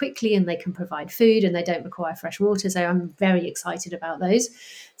very quickly, and they can provide food, and they don't require fresh water. So I'm very excited about those.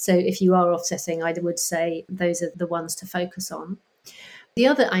 So if you are offsetting, I would say those are the ones to focus on. The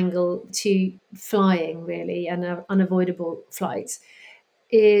other angle to flying, really, and unavoidable flights,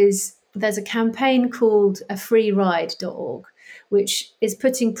 is there's a campaign called afreeride.org, which is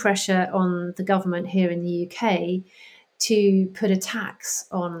putting pressure on the government here in the UK to put a tax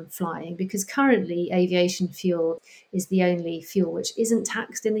on flying, because currently aviation fuel is the only fuel which isn't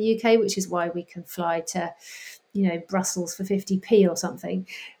taxed in the UK, which is why we can fly to, Brussels for 50p or something.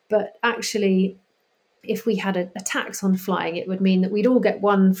 But actually, if we had a tax on flying, it would mean that we'd all get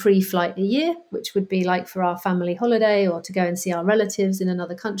one free flight a year, which would be like for our family holiday or to go and see our relatives in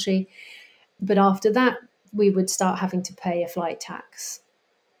another country. But after that, we would start having to pay a flight tax.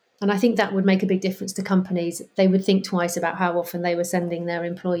 And I think that would make a big difference to companies. They would think twice about how often they were sending their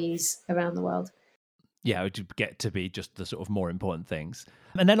employees around the world. Yeah, it would get to be just the sort of more important things.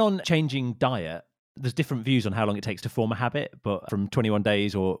 And then on changing diet, there's different views on how long it takes to form a habit, but from 21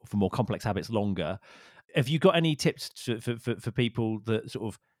 days or for more complex habits, longer. Have you got any tips for people that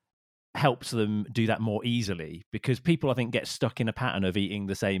sort of helps them do that more easily? Because people, I think, get stuck in a pattern of eating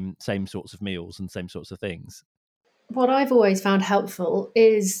the same sorts of meals and same sorts of things. What I've always found helpful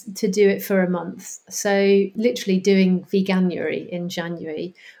is to do it for a month. So literally doing veganuary in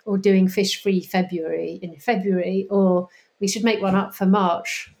January, or doing fish-free February in February, or we should make one up for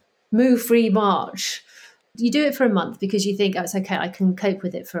March, Moo-free March. You do it for a month because you think, oh, it's okay, I can cope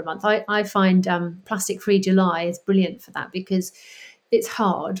with it for a month. I find plastic-free July is brilliant for that because it's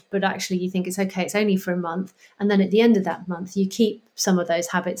hard, but actually you think it's okay, it's only for a month. And then at the end of that month, you keep some of those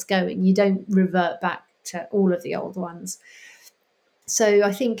habits going. You don't revert back to all of the old ones. So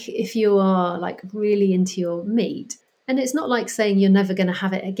I think if you are like really into your meat, and it's not like saying you're never going to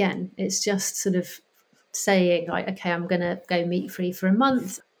have it again, it's just sort of saying like, okay, I'm going to go meat free for a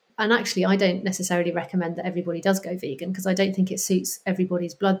month. And actually, I don't necessarily recommend that everybody does go vegan because I don't think it suits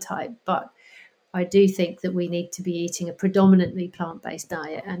everybody's blood type. But I do think that we need to be eating a predominantly plant-based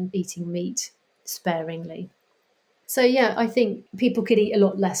diet and eating meat sparingly. So, yeah, I think people could eat a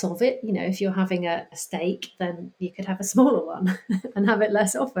lot less of it. You know, if you're having a steak, then you could have a smaller one and have it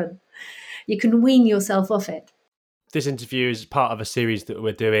less often. You can wean yourself off it. This interview is part of a series that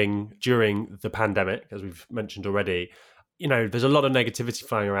we're doing during the pandemic, as we've mentioned already. You know, there's a lot of negativity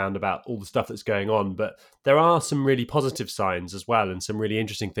flying around about all the stuff that's going on, but there are some really positive signs as well and some really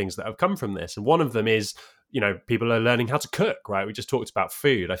interesting things that have come from this. And one of them is, you know, people are learning how to cook, right? We just talked about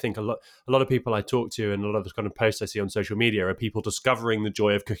food. I think a lot of people I talk to and a lot of the kind of posts I see on social media are people discovering the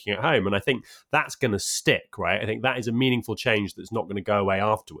joy of cooking at home. And I think that's going to stick, right? I think that is a meaningful change that's not going to go away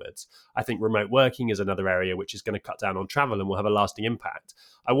afterwards. I think remote working is another area which is going to cut down on travel and will have a lasting impact.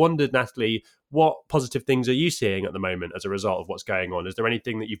 I wondered, Natalie, what positive things are you seeing at the moment as a result of what's going on? Is there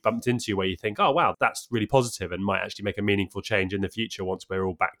anything that you've bumped into where you think, oh, wow, that's really positive and might actually make a meaningful change in the future once we're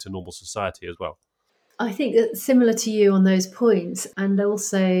all back to normal society as well? I think that similar to you on those points. And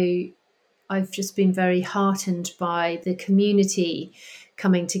also, I've just been very heartened by the community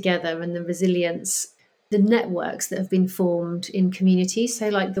coming together and the resilience, the networks that have been formed in communities. So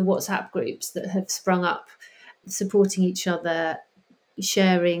like the WhatsApp groups that have sprung up, supporting each other,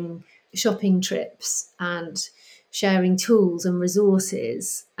 sharing shopping trips and sharing tools and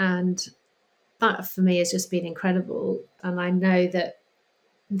resources. And that for me has just been incredible. And I know that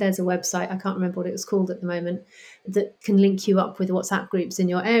there's a website, I can't remember what it was called at the moment, that can link you up with WhatsApp groups in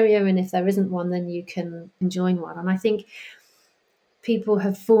your area. And if there isn't one, then you can join one. And I think people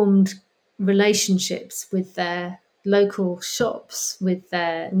have formed relationships with their local shops, with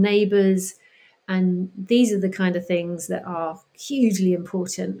their neighbours. And these are the kind of things that are hugely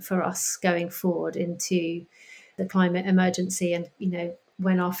important for us going forward into the climate emergency. And, you know,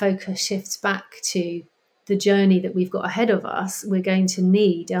 when our focus shifts back to the journey that we've got ahead of us, we're going to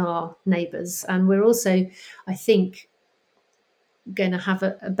need our neighbours. And we're also, I think, going to have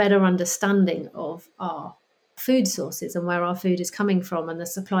a better understanding of our food sources and where our food is coming from and the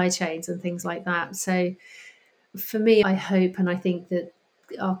supply chains and things like that. So for me, I hope and I think that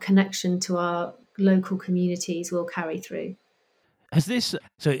our connection to our local communities will carry through. Has this,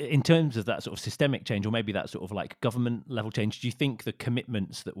 so in terms of that sort of systemic change, or maybe that sort of like government level change, do you think the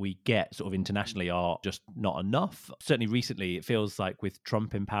commitments that we get sort of internationally are just not enough? Certainly recently, it feels like with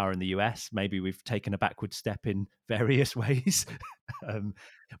Trump in power in the US, maybe we've taken a backward step in various ways,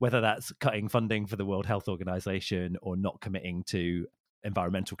 whether that's cutting funding for the World Health Organization or not committing to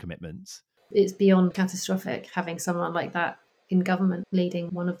environmental commitments. It's beyond catastrophic having someone like that in government leading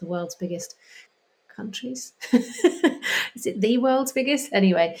one of the world's biggest countries. Is it the world's biggest?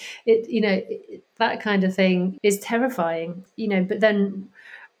 Anyway, that kind of thing is terrifying, but then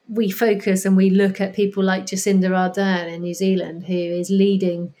we focus and we look at people like Jacinda Ardern in New Zealand, who is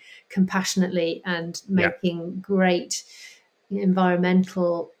leading compassionately and making great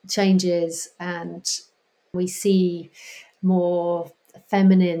environmental changes. And we see more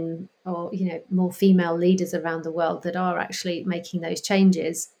feminine or, more female leaders around the world that are actually making those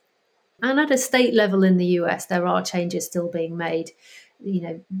changes. And at a state level in the US, there are changes still being made,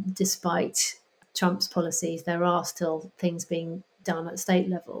 despite Trump's policies, there are still things being done at state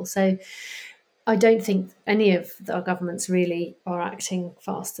level. So I don't think any of our governments really are acting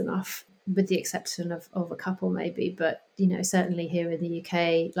fast enough, with the exception of a couple maybe. But, certainly here in the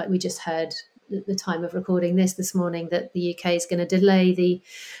UK, like we just heard at the time of recording this morning that the UK is going to delay the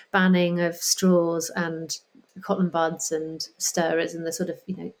banning of straws and cotton buds and stirrers and the sort of,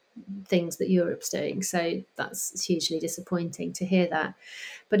 things that Europe's doing. So that's hugely disappointing to hear that.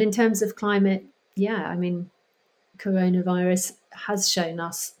 But in terms of climate, coronavirus has shown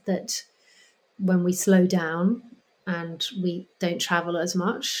us that when we slow down and we don't travel as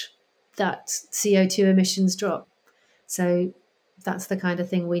much, that CO2 emissions drop. So that's the kind of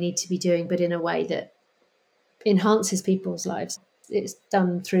thing we need to be doing, but in a way that enhances people's lives. It's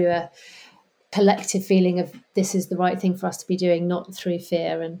done through a collective feeling of this is the right thing for us to be doing, not through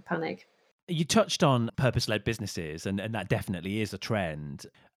fear and panic. You touched on purpose-led businesses, and that definitely is a trend.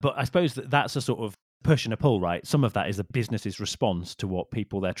 But I suppose that's a sort of push and a pull, right? Some of that is a business's response to what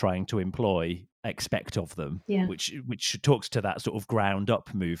people they're trying to employ expect of them, which talks to that sort of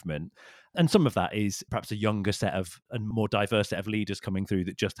ground-up movement. And some of that is perhaps a younger set of and more diverse set of leaders coming through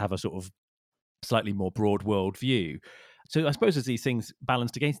that just have a sort of slightly more broad world view. So I suppose there's these things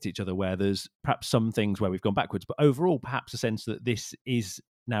balanced against each other where there's perhaps some things where we've gone backwards, but overall perhaps a sense that this is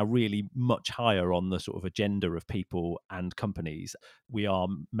now really much higher on the sort of agenda of people and companies. We are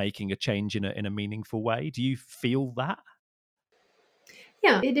making a change in a meaningful way. Do you feel that?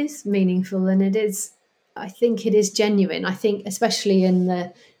 Yeah, it is meaningful, and I think it is genuine. I think especially in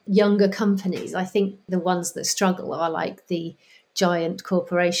the younger companies, I think the ones that struggle are like the giant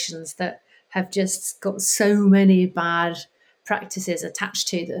corporations that have just got so many bad practices attached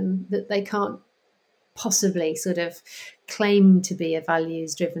to them that they can't possibly sort of claim to be a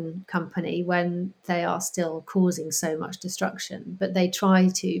values-driven company when they are still causing so much destruction. But they try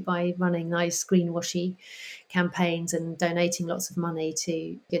to by running nice greenwashy campaigns and donating lots of money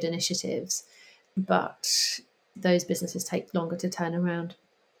to good initiatives. But those businesses take longer to turn around.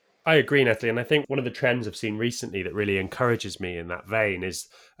 I agree, Natalie. And I think one of the trends I've seen recently that really encourages me in that vein is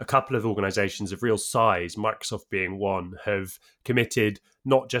a couple of organizations of real size, Microsoft being one, have committed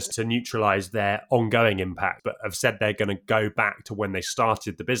not just to neutralize their ongoing impact, but have said they're going to go back to when they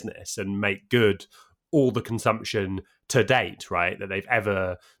started the business and make good all the consumption to date, right, that they've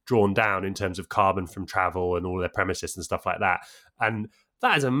ever drawn down in terms of carbon from travel and all their premises and stuff like that. And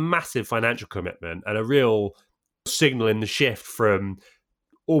that is a massive financial commitment and a real signal in the shift from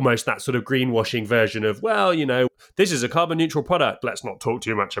almost that sort of greenwashing version of, well, this is a carbon neutral product. Let's not talk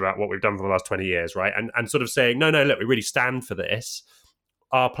too much about what we've done for the last 20 years, right? And sort of saying, no, look, we really stand for this.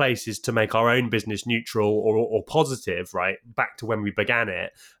 Our place is to make our own business neutral or positive, right, back to when we began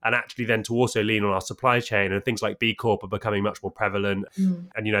it, and actually then to also lean on our supply chain. And things like B Corp are becoming much more prevalent. And,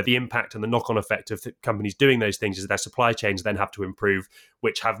 the impact and the knock-on effect of companies doing those things is their supply chains then have to improve,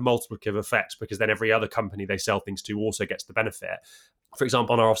 which have multiplicative effects because then every other company they sell things to also gets the benefit. For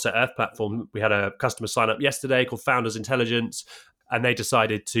example, on our Offset Earth platform, we had a customer sign up yesterday called Founders Intelligence, and they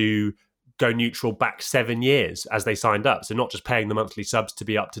decided to go neutral back 7 years as they signed up. So not just paying the monthly subs to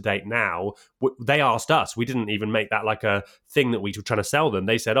be up to date now. They asked us. We didn't even make that like a thing that we were trying to sell them.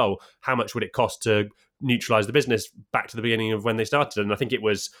 They said, oh, how much would it cost to neutralize the business back to the beginning of when they started? And I think it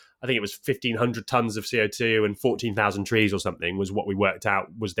was 1,500 tons of CO2 and 14,000 trees or something was what we worked out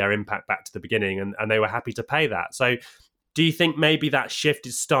was their impact back to the beginning. And they were happy to pay that. So do you think maybe that shift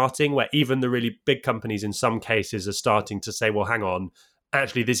is starting where even the really big companies in some cases are starting to say, well, hang on,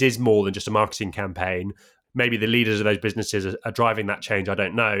 actually, this is more than just a marketing campaign. Maybe the leaders of those businesses are driving that change. I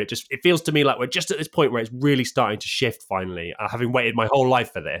don't know. It feels to me like we're just at this point where it's really starting to shift finally, having waited my whole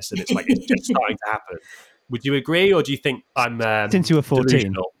life for this. And it's like, it's just starting to happen. Would you agree? Or do you think I'm since you were 14?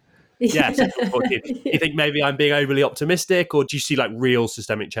 Delusional? Yeah, since you were 14. Do you think maybe I'm being overly optimistic, or do you see like real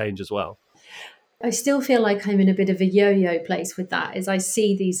systemic change as well? I still feel like I'm in a bit of a yo-yo place with that, as I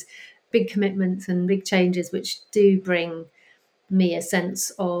see these big commitments and big changes, which do bring me a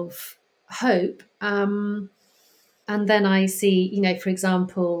sense of hope. And then I see, for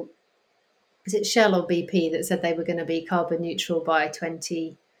example, is it Shell or BP that said they were going to be carbon neutral by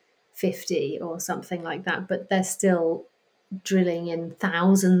 2050 or something like that, but they're still drilling in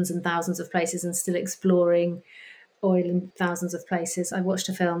thousands and thousands of places and still exploring oil in thousands of places. I watched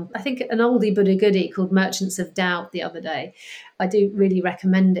a film, I think an oldie but a goodie, called Merchants of Doubt the other day. I do really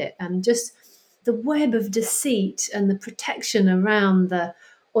recommend it. And just the web of deceit and the protection around the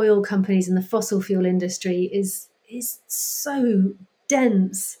oil companies and the fossil fuel industry is so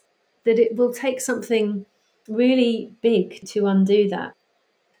dense that it will take something really big to undo that.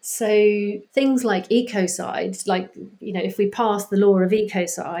 So things like ecocide, like, if we pass the law of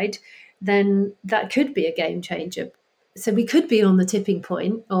ecocide, then that could be a game changer. So we could be on the tipping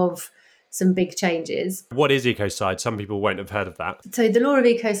point of some big changes. What is ecocide? Some people won't have heard of that. So the law of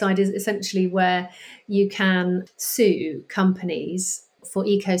ecocide is essentially where you can sue companies for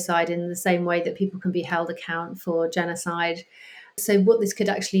ecocide in the same way that people can be held account for genocide. So what this could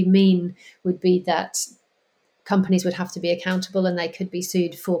actually mean would be that companies would have to be accountable and they could be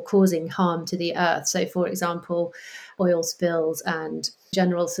sued for causing harm to the earth. So, for example, oil spills and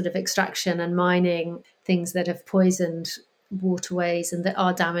general sort of extraction and mining, things that have poisoned waterways and that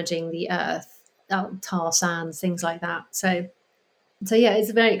are damaging the earth, tar sands, things like that. So yeah,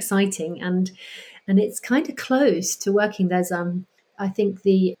 it's very exciting and it's kind of close to working. There's I think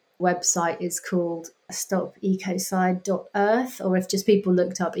the website is called stopecocide.earth, or if just people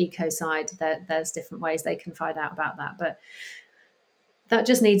looked up ecocide, there's different ways they can find out about that. But that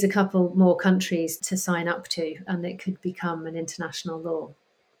just needs a couple more countries to sign up to, and it could become an international law.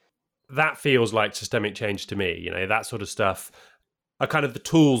 That feels like systemic change to me. That sort of stuff are kind of the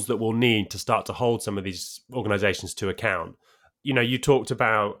tools that we'll need to start to hold some of these organizations to account. You talked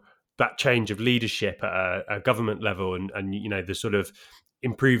about that change of leadership at a government level and the sort of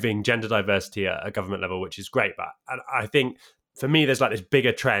improving gender diversity at a government level, which is great. But I think for me, there's like this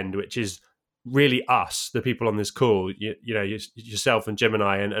bigger trend, which is really us, the people on this call, yourself and Jim and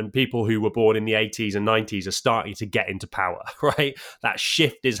I, and people who were born in the 80s and 90s are starting to get into power, right? That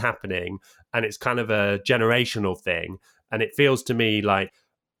shift is happening and it's kind of a generational thing. And it feels to me like,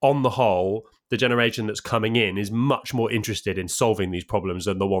 on the whole, the generation that's coming in is much more interested in solving these problems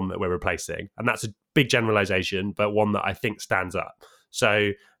than the one that we're replacing. And that's a big generalization, but one that I think stands up.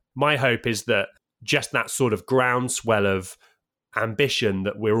 So my hope is that just that sort of groundswell of ambition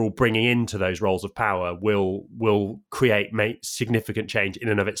that we're all bringing into those roles of power will create significant change in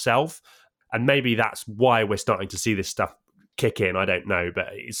and of itself. And maybe that's why we're starting to see this stuff kick in. I don't know, but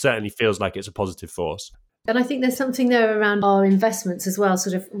it certainly feels like it's a positive force. And I think there's something there around our investments as well.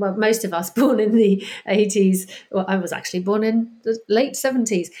 Most of us born in the 80s, well, I was actually born in the late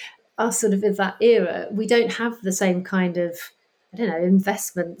 70s, are sort of in that era. We don't have the same kind of,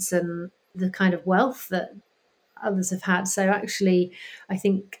 investments and the kind of wealth that others have had. So actually, I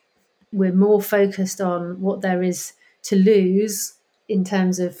think we're more focused on what there is to lose in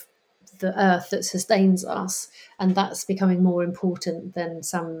terms of the earth that sustains us, and that's becoming more important than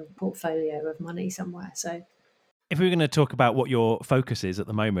some portfolio of money somewhere. So if we were going to talk about what your focus is at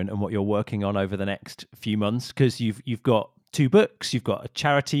the moment and what you're working on over the next few months, because you've got 2 books, you've got a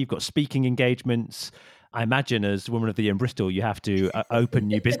charity, you've got speaking engagements. I imagine as Woman of the Year in Bristol, you have to open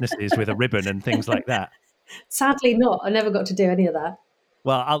new businesses with a ribbon and things like that. Sadly not. I never got to do any of that.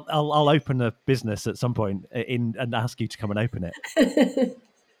 Well, I'll open a business at some point and ask you to come and open it.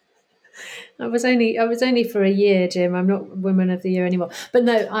 I was only for a year, Jim. I'm not Woman of the Year anymore. But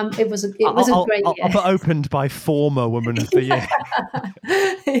no, it was a great year. I'll put opened by former Woman of the Year.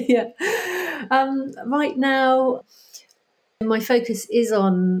 Yeah. Right now, my focus is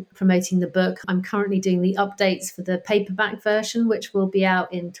on promoting the book. I'm currently doing the updates for the paperback version, which will be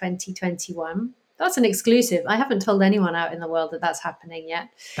out in 2021. That's an exclusive. I haven't told anyone out in the world that that's happening yet.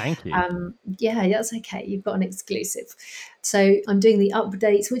 Thank you. Yeah, that's okay. You've got an exclusive. So I'm doing the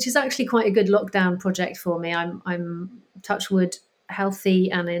updates, which is actually quite a good lockdown project for me. I'm touch wood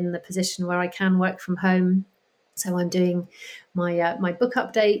healthy and in the position where I can work from home. So I'm doing my book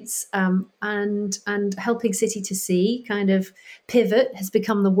updates and helping City to See kind of pivot has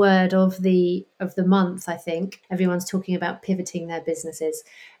become the word of the month. I think everyone's talking about pivoting their businesses.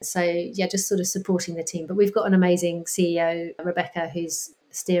 So yeah, just sort of supporting the team. But we've got an amazing CEO, Rebecca, who's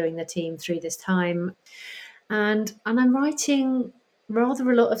steering the team through this time. And I'm writing rather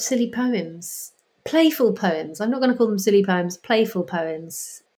a lot of silly poems, playful poems. I'm not going to call them silly poems, playful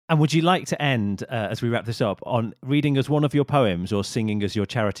poems. And would you like to end, as we wrap this up, on reading us one of your poems or singing us your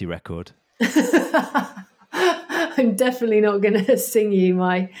charity record? I'm definitely not going to sing you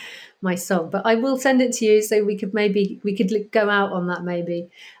my song, but I will send it to you so we could go out on that maybe.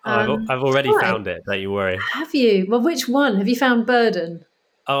 I've already found it, don't you worry. Have you? Well, which one? Have you found Burden?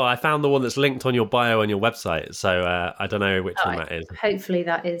 Oh, I found the one that's linked on your bio on your website. So I don't know which one that is. Hopefully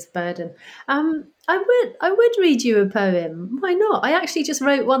that is Burden. I would read you a poem. Why not? I actually just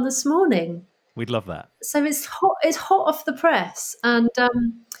wrote one this morning. We'd love that. So it's hot off the press. And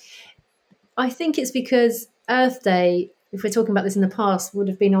I think it's because Earth Day, if we're talking about this in the past, would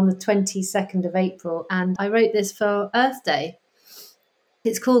have been on the 22nd of April. And I wrote this for Earth Day.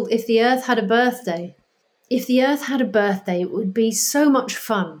 It's called If the Earth Had a Birthday. If the Earth had a birthday, it would be so much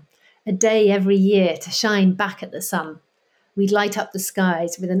fun. A day every year to shine back at the sun. We'd light up the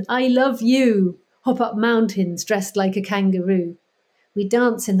skies with an I love you. Hop up mountains dressed like a kangaroo. We'd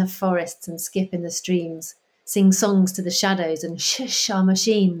dance in the forests and skip in the streams. Sing songs to the shadows and shush our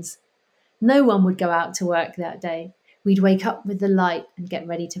machines. No one would go out to work that day. We'd wake up with the light and get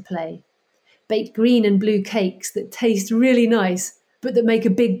ready to play. Bake green and blue cakes that taste really nice. but that make a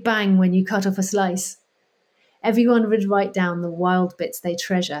big bang when you cut off a slice. Everyone would write down the wild bits they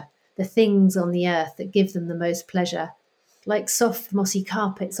treasure, the things on the earth that give them the most pleasure, like soft mossy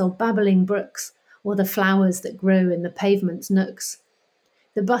carpets or babbling brooks, or the flowers that grow in the pavement's nooks.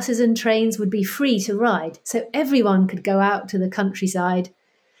 The buses and trains would be free to ride, so everyone could go out to the countryside.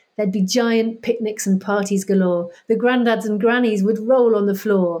 There'd be giant picnics and parties galore. The granddads and grannies would roll on the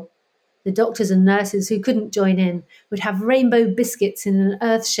floor. The doctors and nurses who couldn't join in would have rainbow biscuits in an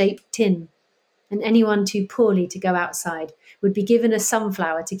earth-shaped tin. And anyone too poorly to go outside would be given a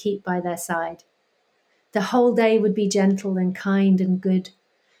sunflower to keep by their side. The whole day would be gentle and kind and good.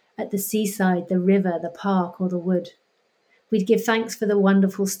 At the seaside, the river, the park, or the wood. We'd give thanks for the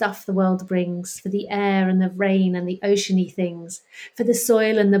wonderful stuff the world brings, for the air and the rain and the oceany things, for the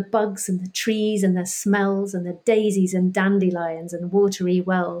soil and the bugs and the trees and the smells and the daisies and dandelions and watery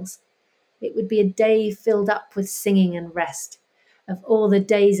wells. It would be a day filled up with singing and rest. Of all the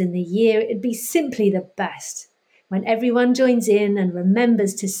days in the year, it'd be simply the best, when everyone joins in and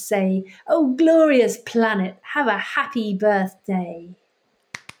remembers to say, "Oh, glorious planet, have a happy birthday."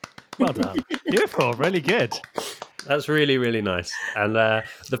 Well done. Beautiful. Really good. That's really, really nice. And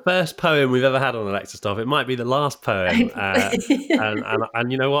the first poem we've ever had on Alexa Stop, it might be the last poem.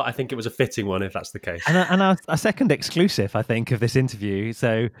 And you know what? I think it was a fitting one if that's the case. And our second exclusive, I think, of this interview.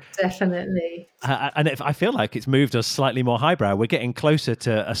 So Definitely. I feel like it's moved us slightly more highbrow. We're getting closer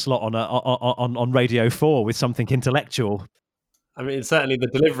to a slot on Radio 4 with something intellectual. I mean, certainly the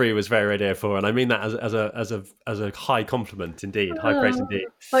delivery was very Radio 4, and I mean that as a high compliment indeed, high praise indeed.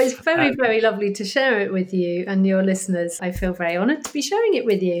 Well, it's very, very lovely to share it with you and your listeners. I feel very honoured to be sharing it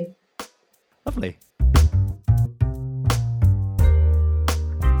with you. Lovely.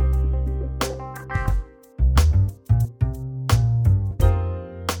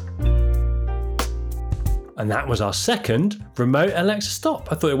 And that was our second remote Alexa Stop.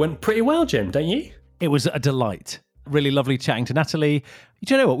 I thought it went pretty well, Jim, don't you? It was a delight. Really lovely chatting to Natalie.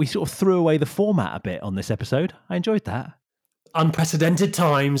 Do you know what? We sort of threw away the format a bit on this episode. I enjoyed that. Unprecedented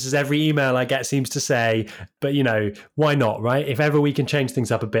times, as every email I get seems to say. But, you know, why not, right? If ever we can change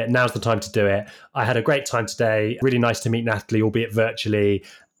things up a bit, now's the time to do it. I had a great time today. Really nice to meet Natalie, albeit virtually,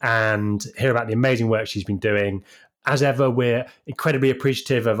 and hear about the amazing work she's been doing. As ever, we're incredibly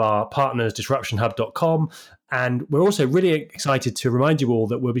appreciative of our partners, disruptionhub.com. And we're also really excited to remind you all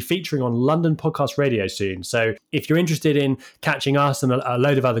that we'll be featuring on London Podcast Radio soon. So if you're interested in catching us and a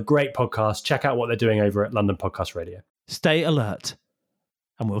load of other great podcasts, check out what they're doing over at London Podcast Radio. Stay alert,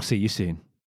 and we'll see you soon.